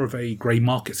more of a grey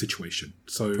market situation.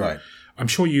 So. Right. I'm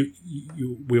sure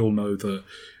we all know that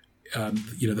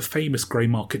the famous grey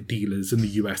market dealers in the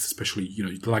US, especially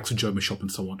the likes of German Shop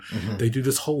and so on. They do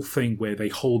this whole thing where they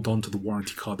hold on to the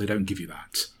warranty card. They don't give you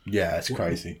that. Yeah, it's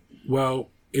crazy. Well,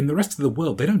 in the rest of the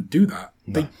world, they don't do that.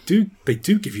 No. They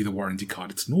do give you the warranty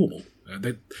card. It's normal,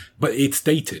 but it's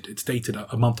dated. It's dated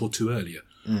a month or two earlier.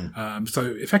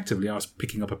 So effectively, I was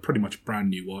picking up a pretty much brand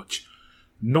new watch,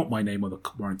 not my name on the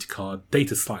warranty card,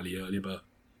 dated slightly earlier, but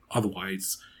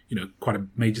otherwise. Quite a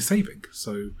major saving.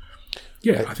 So,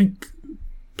 yeah, I think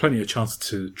plenty of chance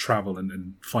to travel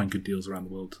and find good deals around the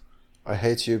world. I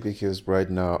hate you because right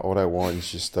now all I want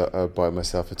is just buy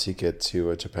myself a ticket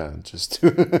to Japan, just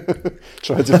to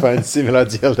try to find a similar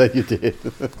deal that you did.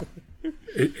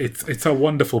 It's a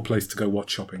wonderful place to go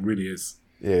watch shopping, really is.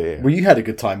 Yeah. Well, you had a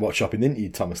good time watch shopping, didn't you,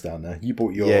 Thomas, down there? You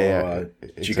bought your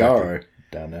Gigaro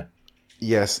down there.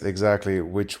 Yes, exactly.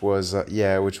 Which was a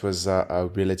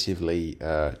relatively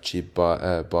cheap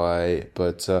buy,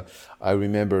 but I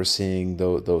remember seeing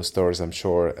those stores. I'm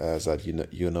sure that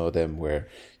you know them, where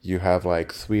you have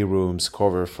like 3 rooms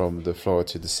covered from the floor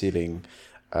to the ceiling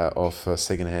of a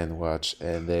secondhand watch,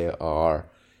 and they are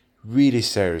really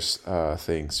serious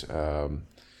things.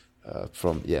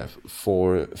 From 5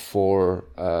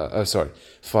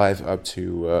 up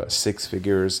to 6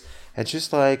 figures. And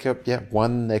just like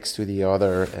one next to the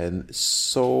other, and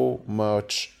so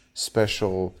much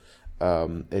special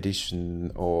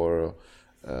edition or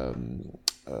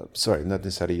not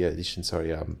necessarily edition.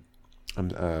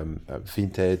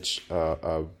 Vintage,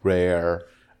 rare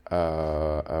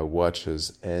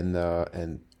watches,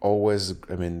 and always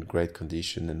great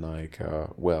condition, and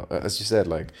as you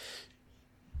said,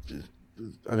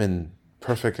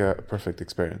 perfect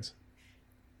experience.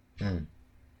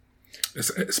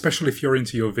 Especially if you're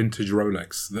into your vintage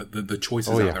Rolex, the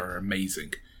choices out there are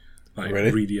amazing,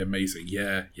 really amazing.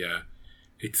 Yeah.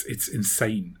 It's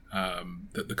insane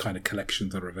that the kind of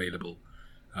collections that are available,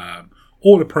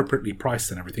 all appropriately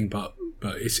priced and everything. But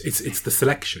it's the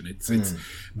selection. It's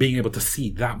being able to see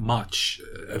that much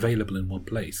available in one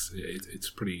place. It's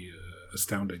pretty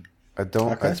astounding.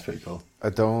 That's pretty cool. I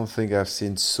don't think I've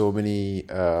seen so many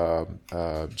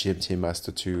GMT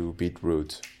Master 2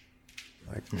 Beetroot.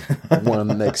 One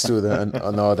next to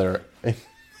another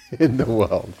in the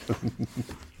world.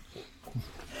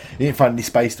 You didn't find any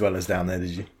space dwellers down there, did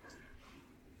you?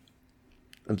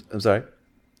 I'm sorry?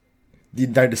 You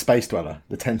know the space dweller,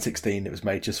 the 1016 that was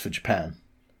made just for Japan?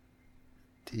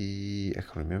 I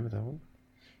can't remember that one.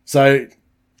 So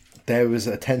there was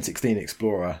a 1016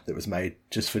 Explorer that was made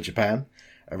just for Japan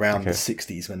around the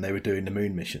 60s when they were doing the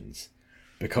moon missions,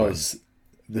 because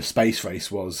the space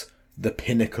race was the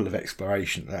pinnacle of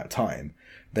exploration at that time.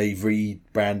 They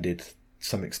rebranded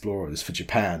some Explorers for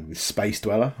Japan with Space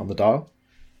Dweller on the dial.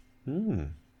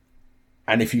 And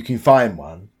if you can find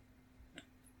one,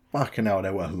 fucking hell,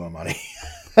 they're worth a lot of money.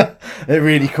 They're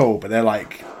really cool, but they're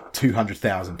like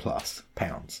 200,000 plus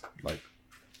pounds. Like,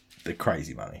 they're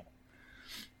crazy money.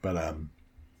 But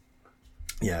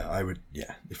yeah, I would.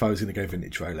 Yeah, if I was going to go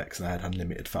vintage Rolex and I had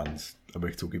unlimited funds, and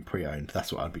we're talking pre-owned,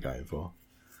 that's what I'd be going for.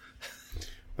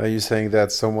 Are you saying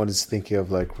that someone is thinking of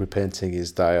like repainting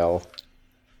his dial?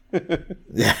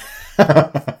 Yeah.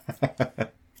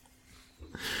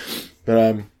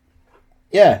 But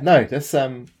yeah, no, that's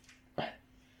it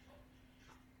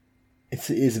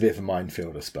is a bit of a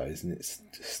minefield, I suppose, and it's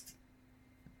just.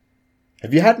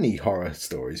 Have you had any horror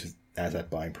stories with Azad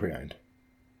buying pre-owned?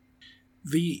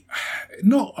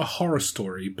 Not a horror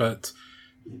story, but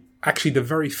actually the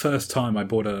very first time I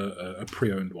bought a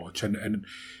pre-owned watch, and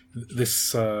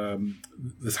this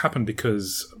happened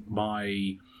because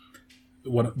one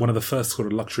of the first sort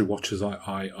of luxury watches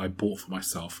I bought for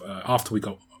myself after we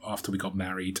got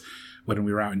married, when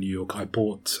we were out in New York, I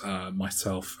bought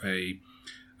myself a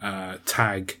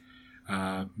TAG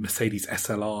Mercedes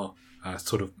SLR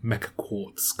sort of mecha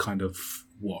quartz kind of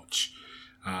watch.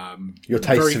 Your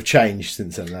tastes have changed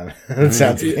since then, though.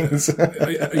 Sounds of things.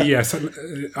 Yes,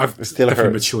 I've still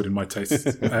definitely hurts. matured in my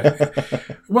tastes.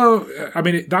 Well, I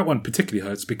mean, that one particularly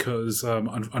hurts because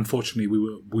unfortunately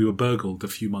we were burgled a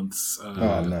few months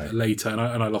later, and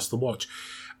I lost the watch.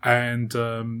 And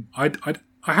I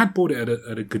had bought it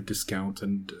at a good discount,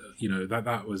 and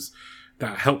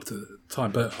that helped at the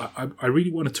time. But I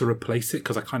really wanted to replace it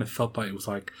because I kind of felt like it was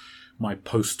like my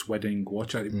post-wedding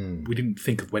watch. We didn't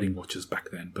think of wedding watches back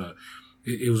then, but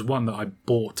it was one that I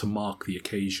bought to mark the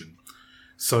occasion.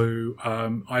 So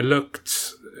I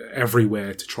looked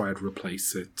everywhere to try and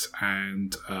replace it,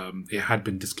 and it had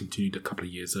been discontinued a couple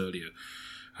of years earlier.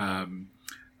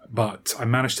 But I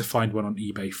managed to find one on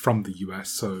eBay from the US,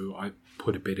 so I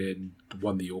put a bid in,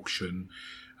 won the auction,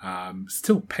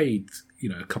 still paid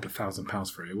a couple of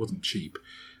 £1,000 for it. It wasn't cheap.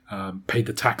 Paid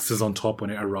the taxes on top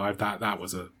when it arrived. That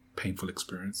was a painful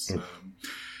experience.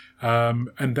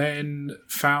 And then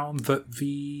found that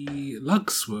the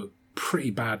lugs were pretty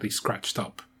badly scratched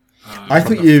up. I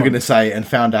thought you were going to say, and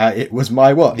found out it was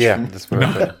my watch. Yeah, that's what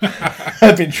I thought.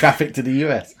 I've been trafficked to the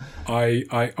US.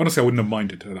 I honestly I wouldn't have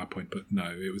minded at that point, but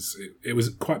no, it was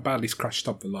quite badly scratched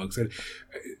up, the lugs. And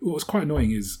what was quite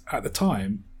annoying is at the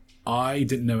time I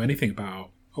didn't know anything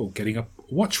about getting a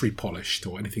watch repolished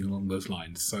or anything along those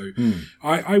lines. So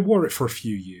I wore it for a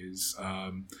few years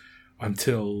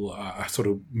until I sort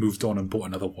of moved on and bought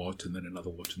another watch and then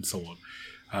another watch and so on.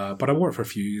 But I wore it for a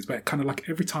few years. But kind of like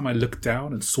every time I looked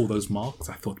down and saw those marks,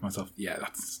 I thought to myself, yeah,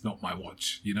 that's not my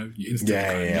watch. You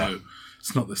instantly know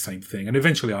it's not the same thing. And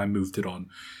eventually I moved it on.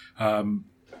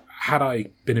 Had I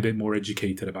been a bit more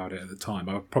educated about it at the time,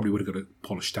 I probably would have got it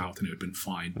polished out and it would have been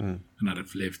fine, and I'd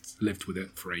have lived with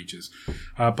it for ages.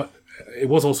 But it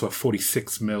was also a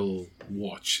 46mm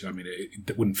watch. I mean,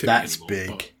 it wouldn't fit me anymore. That's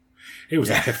big. It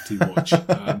was a hefty watch.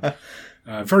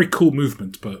 Very cool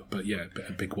movement, but yeah,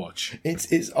 a big watch.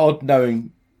 It's odd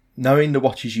knowing the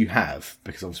watches you have,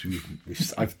 because obviously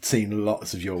I've seen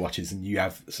lots of your watches and you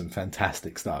have some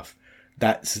fantastic stuff.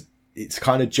 It's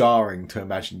kind of jarring to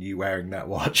imagine you wearing that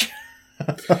watch.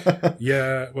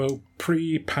 Yeah, well,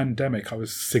 pre-pandemic, I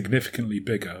was significantly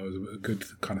bigger. I was a good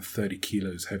kind of 30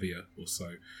 kilos heavier or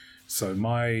so. So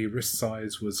my wrist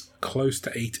size was close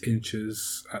to 8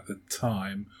 inches at the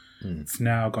time. It's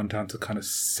now gone down to kind of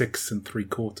 6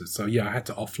 3/4. So yeah, I had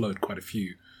to offload quite a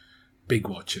few big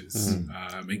watches,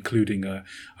 including I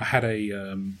had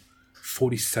a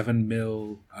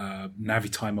 47mm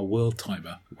Navitimer World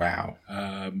Timer. Wow.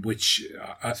 Which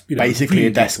basically really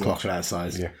a desk big clock watch. of that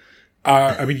size. Yeah.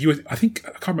 I mean, I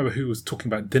can't remember who was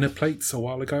talking about dinner plates a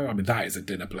while ago. I mean, that is a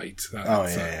dinner plate.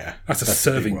 That's a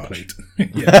serving a plate.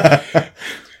 Yeah.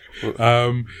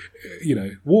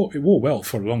 It wore well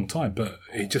for a long time, but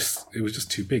it was just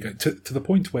too big to the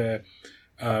point where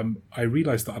I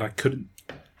realized that I couldn't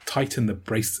tighten the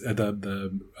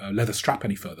leather strap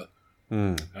any further.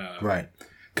 Right.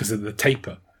 Because of the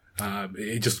taper.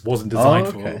 It just wasn't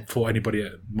designed for anybody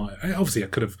at my... Obviously, I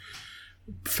could have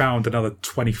found another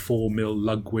 24mm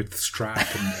lug width strap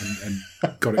and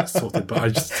got it sorted, but I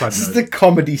just decided... This is the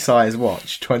comedy size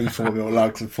watch, 24mm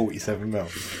lugs and 47mm.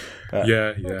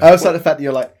 Yeah. I also like the fact that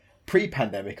you're like,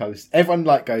 pre-pandemic, everyone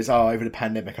like goes, over the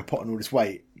pandemic I put on all this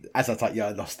weight. As I was like,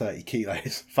 I lost 30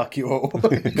 kilos. Fuck you all.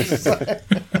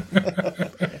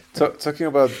 Talking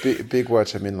about big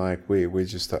watch, I mean, like we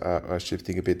just are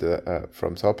shifting a bit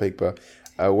from topic, but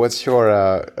what's your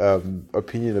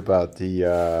opinion about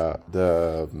the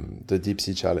Deep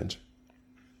Sea Challenge?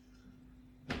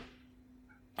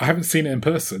 I haven't seen it in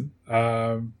person,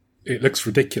 it looks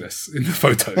ridiculous in the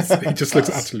photos. It just looks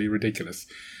absolutely ridiculous.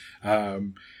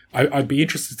 I'd be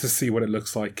interested to see what it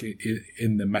looks like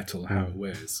in the metal, how it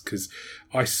wears, because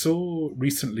I saw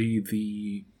recently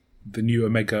the new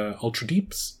Omega Ultra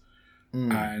Deeps,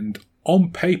 and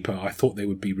on paper I thought they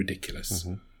would be ridiculous,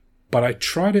 but I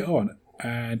tried it on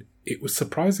and it was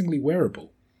surprisingly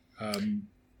wearable,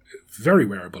 very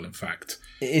wearable in fact.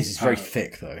 It is. It's very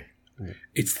thick though.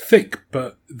 It's thick,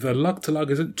 but the lug to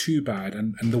lug isn't too bad,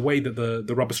 and the way that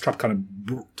the rubber strap kind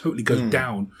of totally goes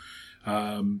down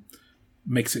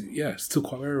makes it still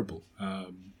quite wearable.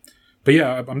 But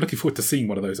yeah, I'm looking forward to seeing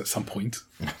one of those at some point.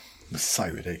 It's so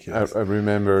ridiculous. I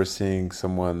remember seeing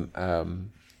someone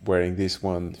wearing this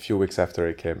one a few weeks after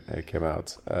it came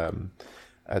out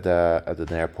at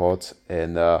an airport,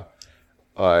 and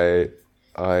I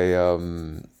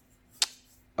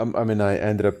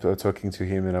ended up talking to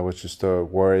him, and I was just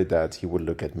worried that he would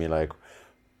look at me like,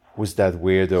 who's that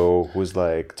weirdo who's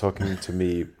like talking to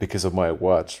me because of my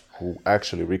watch, who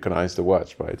actually recognized the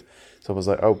watch, right? So I was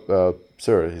like, oh,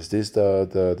 sir, is this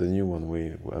the new one?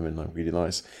 Really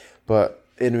nice. But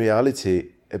in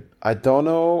reality, I don't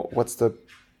know what's the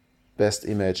best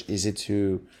image. Is it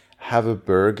to have a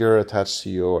burger attached to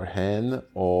your hand,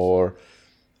 or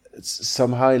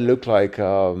somehow it look like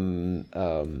an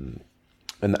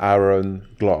iron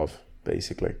glove,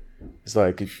 basically? It's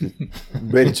like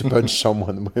ready to punch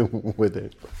someone with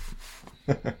it.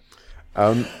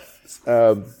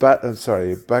 But I'm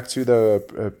sorry. Back to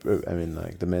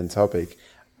the main topic.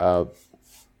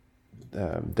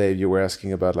 Dave, you were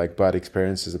asking about like bad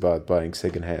experiences about buying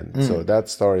secondhand. So that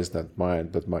story is not mine,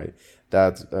 but my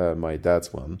dad's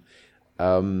one.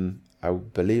 I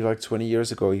believe like 20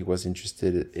 years ago, he was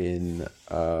interested in.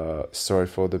 Sorry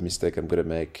for the mistake I'm gonna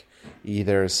make.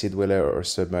 Either Sidwiller or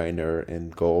Submariner in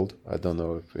gold. I don't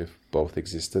know if both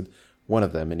existed. One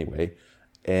of them anyway.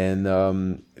 And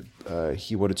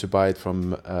he wanted to buy it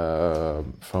from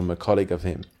a colleague of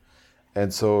him.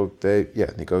 And so they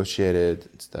negotiated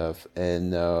and stuff.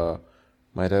 And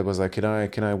my dad was like, can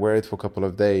I wear it for a couple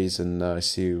of days and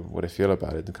see what I feel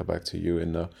about it and come back to you,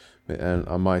 and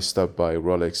I might stop by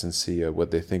Rolex and see what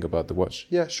they think about the watch.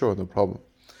 Yeah, sure, no problem.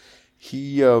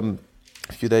 He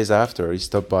a few days after, he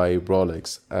stopped by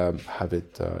Rolex, have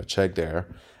it checked there,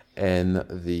 and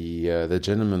the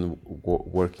gentleman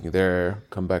working there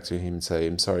come back to him and say,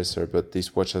 "I'm sorry, sir, but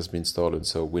this watch has been stolen,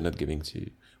 so we're not giving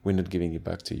it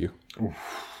back to you." Oof.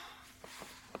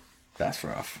 That's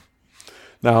rough.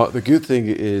 Now the good thing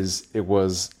is it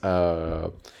was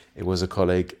a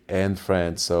colleague and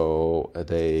friend, so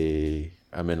obviously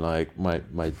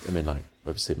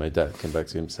my dad came back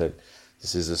to him and said,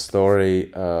 "This is a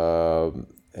story,"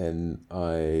 and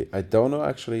I don't know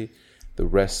actually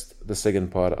the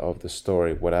second part of the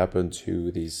story. What happened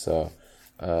to this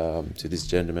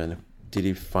gentleman? Did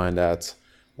he find out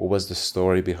what was the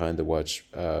story behind the watch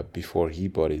before he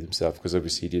bought it himself? Because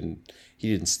obviously he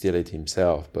didn't steal it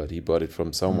himself, but he bought it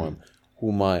from someone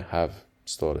who might have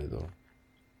stolen it.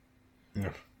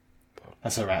 Yeah.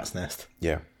 That's a rat's nest.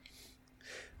 Yeah.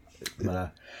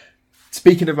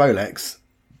 Speaking of Rolex,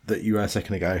 that you were a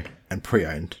second ago, and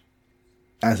pre-owned,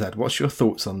 Azad, what's your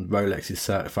thoughts on Rolex's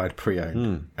certified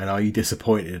pre-owned, and are you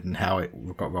disappointed in how it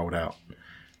got rolled out?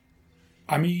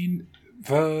 I mean,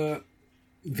 the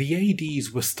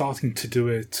ADs were starting to do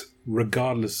it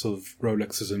regardless of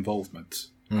Rolex's involvement.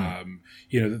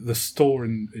 The store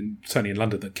certainly in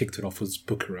London that kicked it off was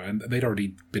Bucherer, and they'd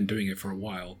already been doing it for a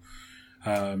while.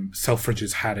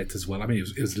 Selfridges had it as well. I mean,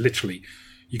 it was literally,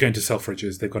 you go into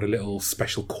Selfridges, they've got a little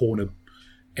special corner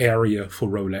area for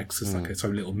Rolex. It's like its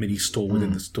own little mini store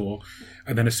within the store,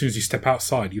 and then as soon as you step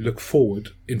outside, you look forward,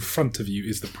 in front of you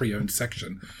is the pre-owned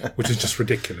section, which is just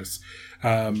ridiculous.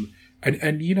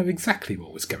 And you know exactly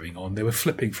what was going on. They were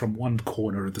flipping from one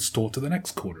corner of the store to the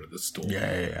next corner of the store.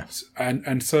 Yeah.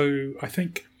 And so I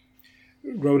think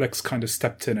Rolex kind of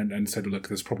stepped in and said, look,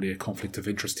 there's probably a conflict of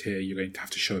interest here. You're going to have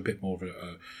to show a bit more of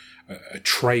a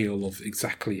trail of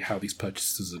exactly how these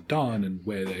purchases are done and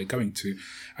where they're going to.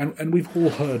 And we've all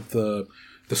heard the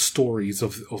stories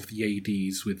of the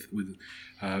ADs with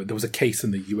there was a case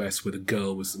in the US where the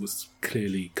girl was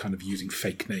clearly kind of using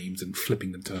fake names and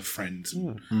flipping them to her friends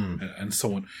and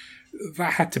so on.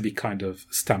 That had to be kind of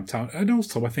stamped out. And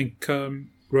also I think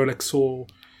Rolex saw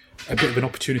a bit of an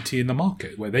opportunity in the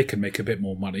market where they can make a bit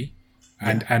more money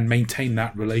and maintain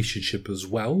that relationship as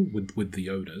well with the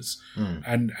owners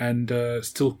and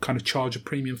still kind of charge a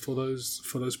premium for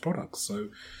those products. So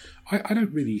I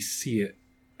don't really see it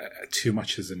too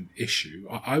much as an issue.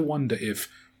 I wonder if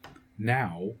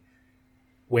now,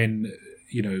 when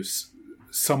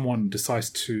someone decides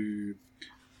to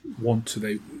want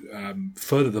to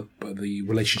further the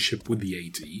relationship with the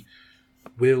AD,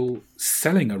 will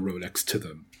selling a Rolex to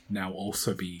them now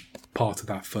also be part of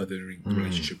that furthering the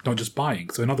relationship, not just buying?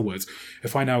 So in other words,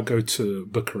 if I now go to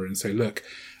Booker and say, look,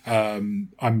 I'm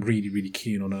really, really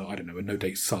keen on a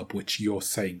no-date sub, which you're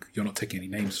saying you're not taking any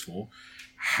names for.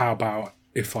 How about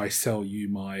if I sell you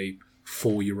my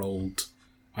 4-year-old,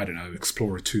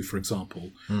 Explorer 2, for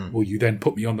example, will you then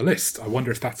put me on the list? I wonder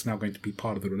if that's now going to be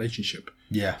part of the relationship.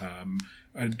 Yeah.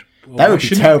 And that would be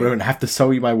terrible. I wouldn't have to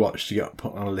sell you my watch to get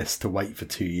put on a list to wait for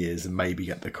 2 years and maybe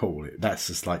get the call. That's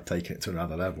just like taking it to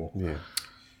another level. Yeah.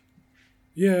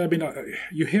 Yeah, I mean,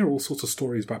 you hear all sorts of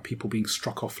stories about people being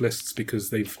struck off lists because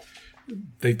they've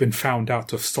been found out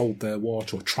to have sold their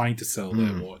watch or trying to sell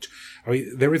their watch. I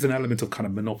mean, there is an element of kind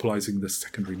of monopolizing the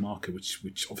secondary market,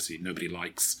 which obviously nobody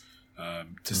likes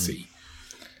to see.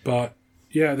 But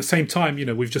yeah, at the same time,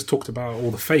 we've just talked about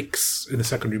all the fakes in the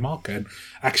secondary market. And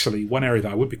actually, one area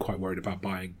that I would be quite worried about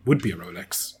buying would be a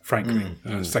Rolex, frankly.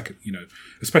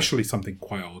 Especially something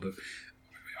quite old.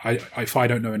 If I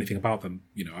don't know anything about them,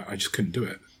 I just couldn't do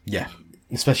it. Yeah,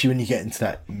 especially when you get into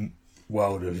that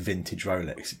world of vintage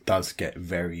Rolex, it does get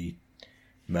very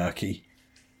murky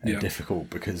and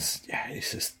difficult because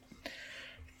it's just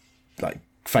like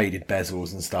faded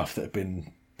bezels and stuff that have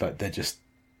been, like, they're just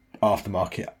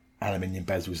aftermarket aluminium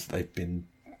bezels. They've been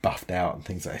buffed out and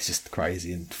things like that. It's just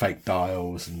crazy, and fake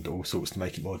dials and all sorts to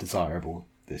make it more desirable.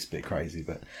 It's a bit crazy,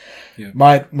 but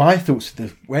my thoughts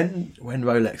when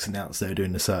Rolex announced they were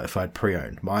doing the certified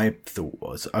pre-owned, my thought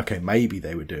was, okay, maybe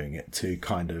they were doing it to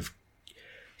kind of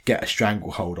get a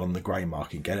stranglehold on the grey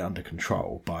market, get it under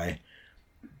control by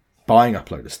buying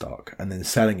up a load of stock and then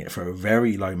selling it for a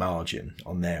very low margin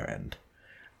on their end,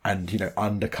 and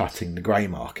undercutting the grey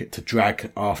market to drag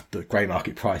after the grey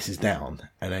market prices down,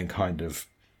 and then kind of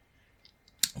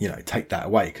take that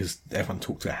away, because everyone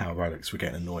talked about how Rolex were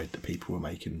getting annoyed that people were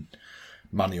making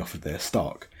money off of their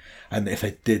stock, and if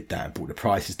they did that and brought the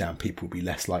prices down, people would be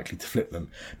less likely to flip them.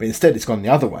 But instead it's gone the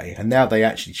other way, and now they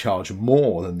actually charge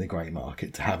more than the grey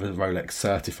market to have a Rolex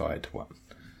certified one,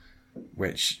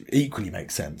 which equally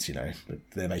makes sense, but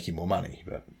they're making more money.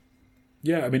 But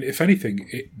yeah, I mean, if anything,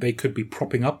 they could be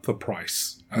propping up the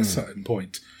price at a certain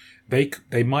point.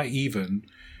 They might even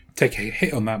take a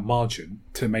hit on that margin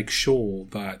to make sure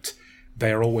that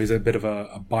they are always a bit of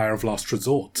a buyer of last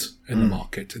resort in the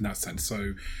market in that sense.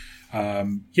 So,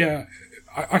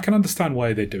 I can understand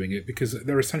why they're doing it, because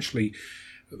they're essentially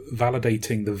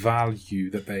validating the value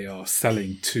that they are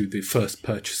selling to the first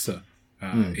purchaser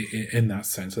in that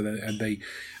sense. And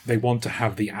they want to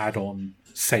have the add-on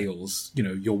sales,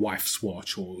 your wife's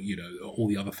watch, or, all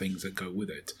the other things that go with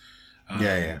it.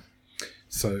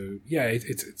 So,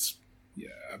 it's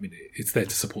I mean, it's there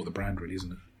to support the brand, really,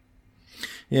 isn't it?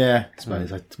 Yeah, I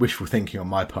suppose. Wishful thinking on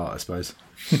my part, I suppose.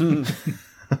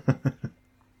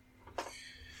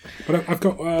 But I've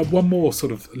got one more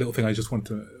sort of little thing I just want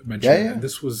to mention. Yeah. And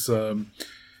this was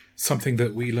something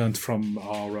that we learned from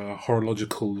our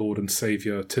horological lord and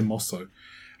saviour, Tim Mosso.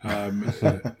 I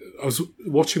was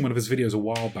watching one of his videos a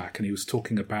while back, and he was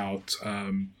talking about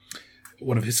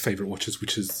one of his favourite watches,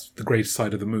 which is the Grey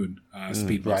Side of the Moon,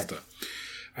 Speedmaster. Right.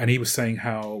 And he was saying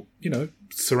how,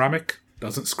 ceramic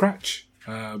doesn't scratch.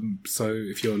 So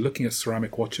if you're looking at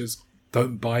ceramic watches,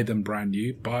 don't buy them brand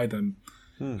new. Buy them,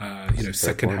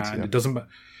 second hand. Yeah. It doesn't,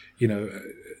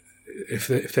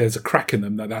 if there's a crack in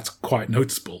them, that's quite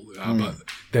noticeable. But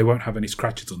they won't have any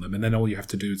scratches on them. And then all you have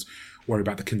to do is worry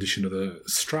about the condition of the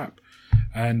strap.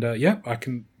 And I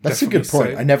can. That's a good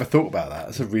point. I never thought about that.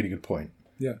 That's a really good point.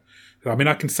 Yeah. I mean,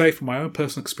 I can say from my own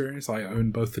personal experience, I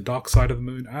own both the Dark Side of the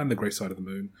Moon and the Grey Side of the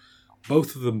Moon.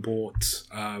 Both of them bought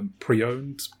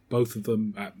pre-owned, both of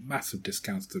them at massive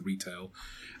discounts to retail,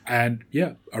 and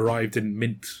arrived in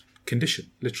mint condition,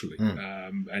 literally.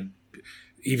 And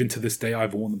even to this day,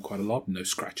 I've worn them quite a lot. No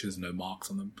scratches, no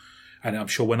marks on them. And I'm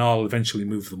sure when I'll eventually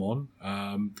move them on,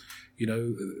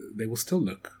 they will still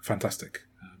look fantastic.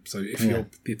 So if you're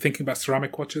thinking about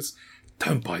ceramic watches,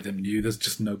 don't buy them new. There's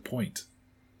just no point.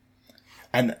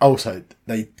 And also,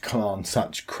 they command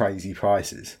such crazy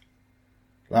prices.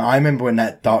 Like, I remember when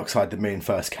that Dark Side of the Moon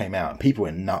first came out, people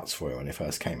went nuts for it when it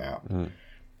first came out. And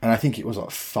I think it was like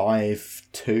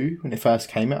 5.2 when it first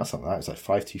came out, or something like that. It was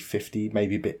like 5.250,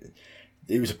 maybe a bit.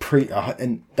 It was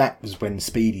and that was when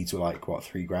Speedies were like, what,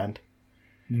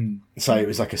 $3,000? So it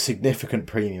was like a significant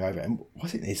premium over it. And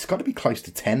it's got to be close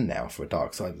to 10 now for a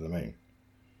Dark Side of the Moon.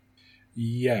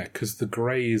 Yeah, because the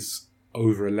grey is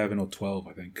over 11 or 12,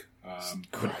 I think.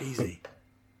 Crazy.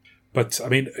 But I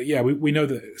mean, we know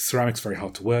that ceramic's very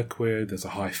hard to work with. There's a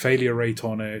high failure rate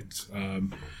on it.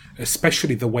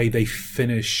 especially the way they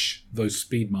finish those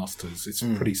Speedmasters. It's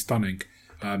pretty stunning.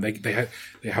 They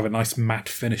have a nice matte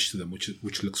finish to them,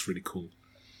 which looks really cool.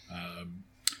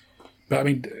 But I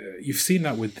mean, you've seen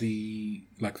that with the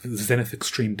Zenith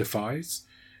Extreme Defies.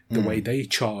 The way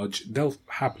they'll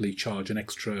happily charge an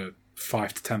extra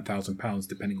 £5,000 to £10,000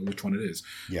 depending on which one it is.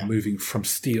 Yeah. Moving from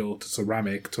steel to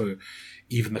ceramic to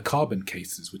even the carbon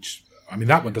cases, which I mean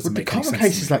that one doesn't make any sense. The carbon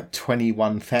case is like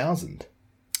 21,000.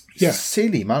 Yeah,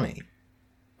 silly money.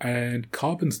 And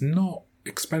carbon's not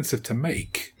expensive to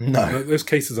make. No, those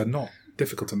cases are not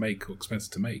difficult to make or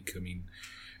expensive to make. I mean,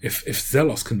 if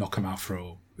Zelos can knock them out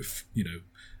for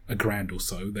 $1,000 or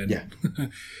so, then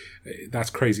that's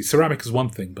crazy. Ceramic is one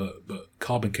thing, but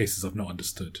carbon cases I've not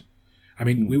understood. I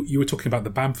mean, you were talking about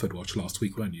the Bamford watch last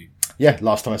week, weren't you? Yeah,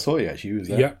 last time I saw you, actually, you was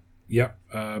there. Yeah.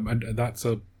 And that's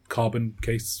a carbon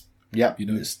case. Yeah,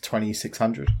 it's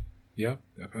 2,600. Yeah,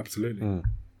 absolutely.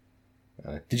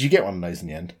 Did you get one of those in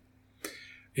the end?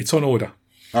 It's on order.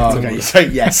 Oh, okay. So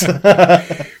yes.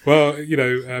 Well,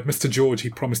 Mr. George, he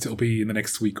promised it'll be in the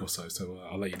next week or so. So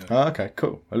I'll let you know. Oh, okay,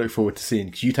 cool. I look forward to seeing,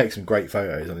 because you take some great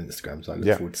photos on Instagram, so I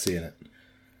look forward to seeing it.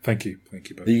 Thank you,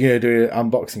 both. Are you going to do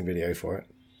an unboxing video for it?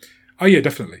 Oh yeah,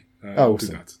 definitely. I'll do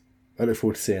that. I look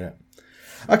forward to seeing it.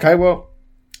 Okay, well,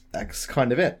 that's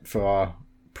kind of it for our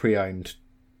pre-owned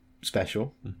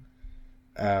special.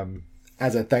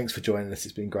 Azza, thanks for joining us.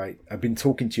 It's been great. I've been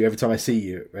talking to you every time I see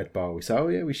you at Red Bar. We say, oh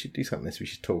yeah, we should do something like this. We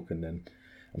should talk. And then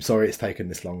I'm sorry it's taken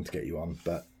this long to get you on,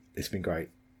 but it's been great.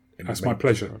 That's my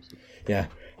pleasure. Yeah.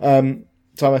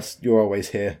 Thomas, you're always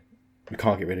here. We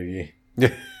can't get rid of you.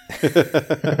 Yeah.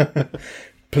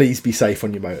 Please be safe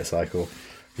on your motorcycle.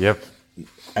 Yep.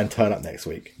 And turn up next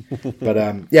week.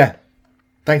 But yeah,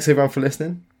 thanks everyone for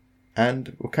listening,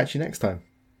 and we'll catch you next time.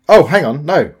 Oh, hang on.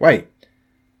 No, wait.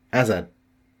 Azad,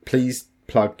 please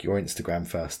plug your Instagram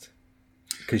first,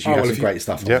 because you have some great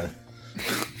stuff on there.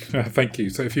 Thank you.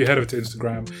 So if you head over to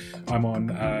Instagram, I'm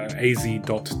on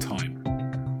az.time.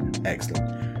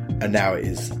 Excellent. And now it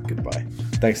is goodbye.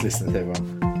 Thanks for listening,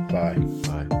 everyone. Bye.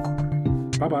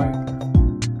 Bye. Bye-bye.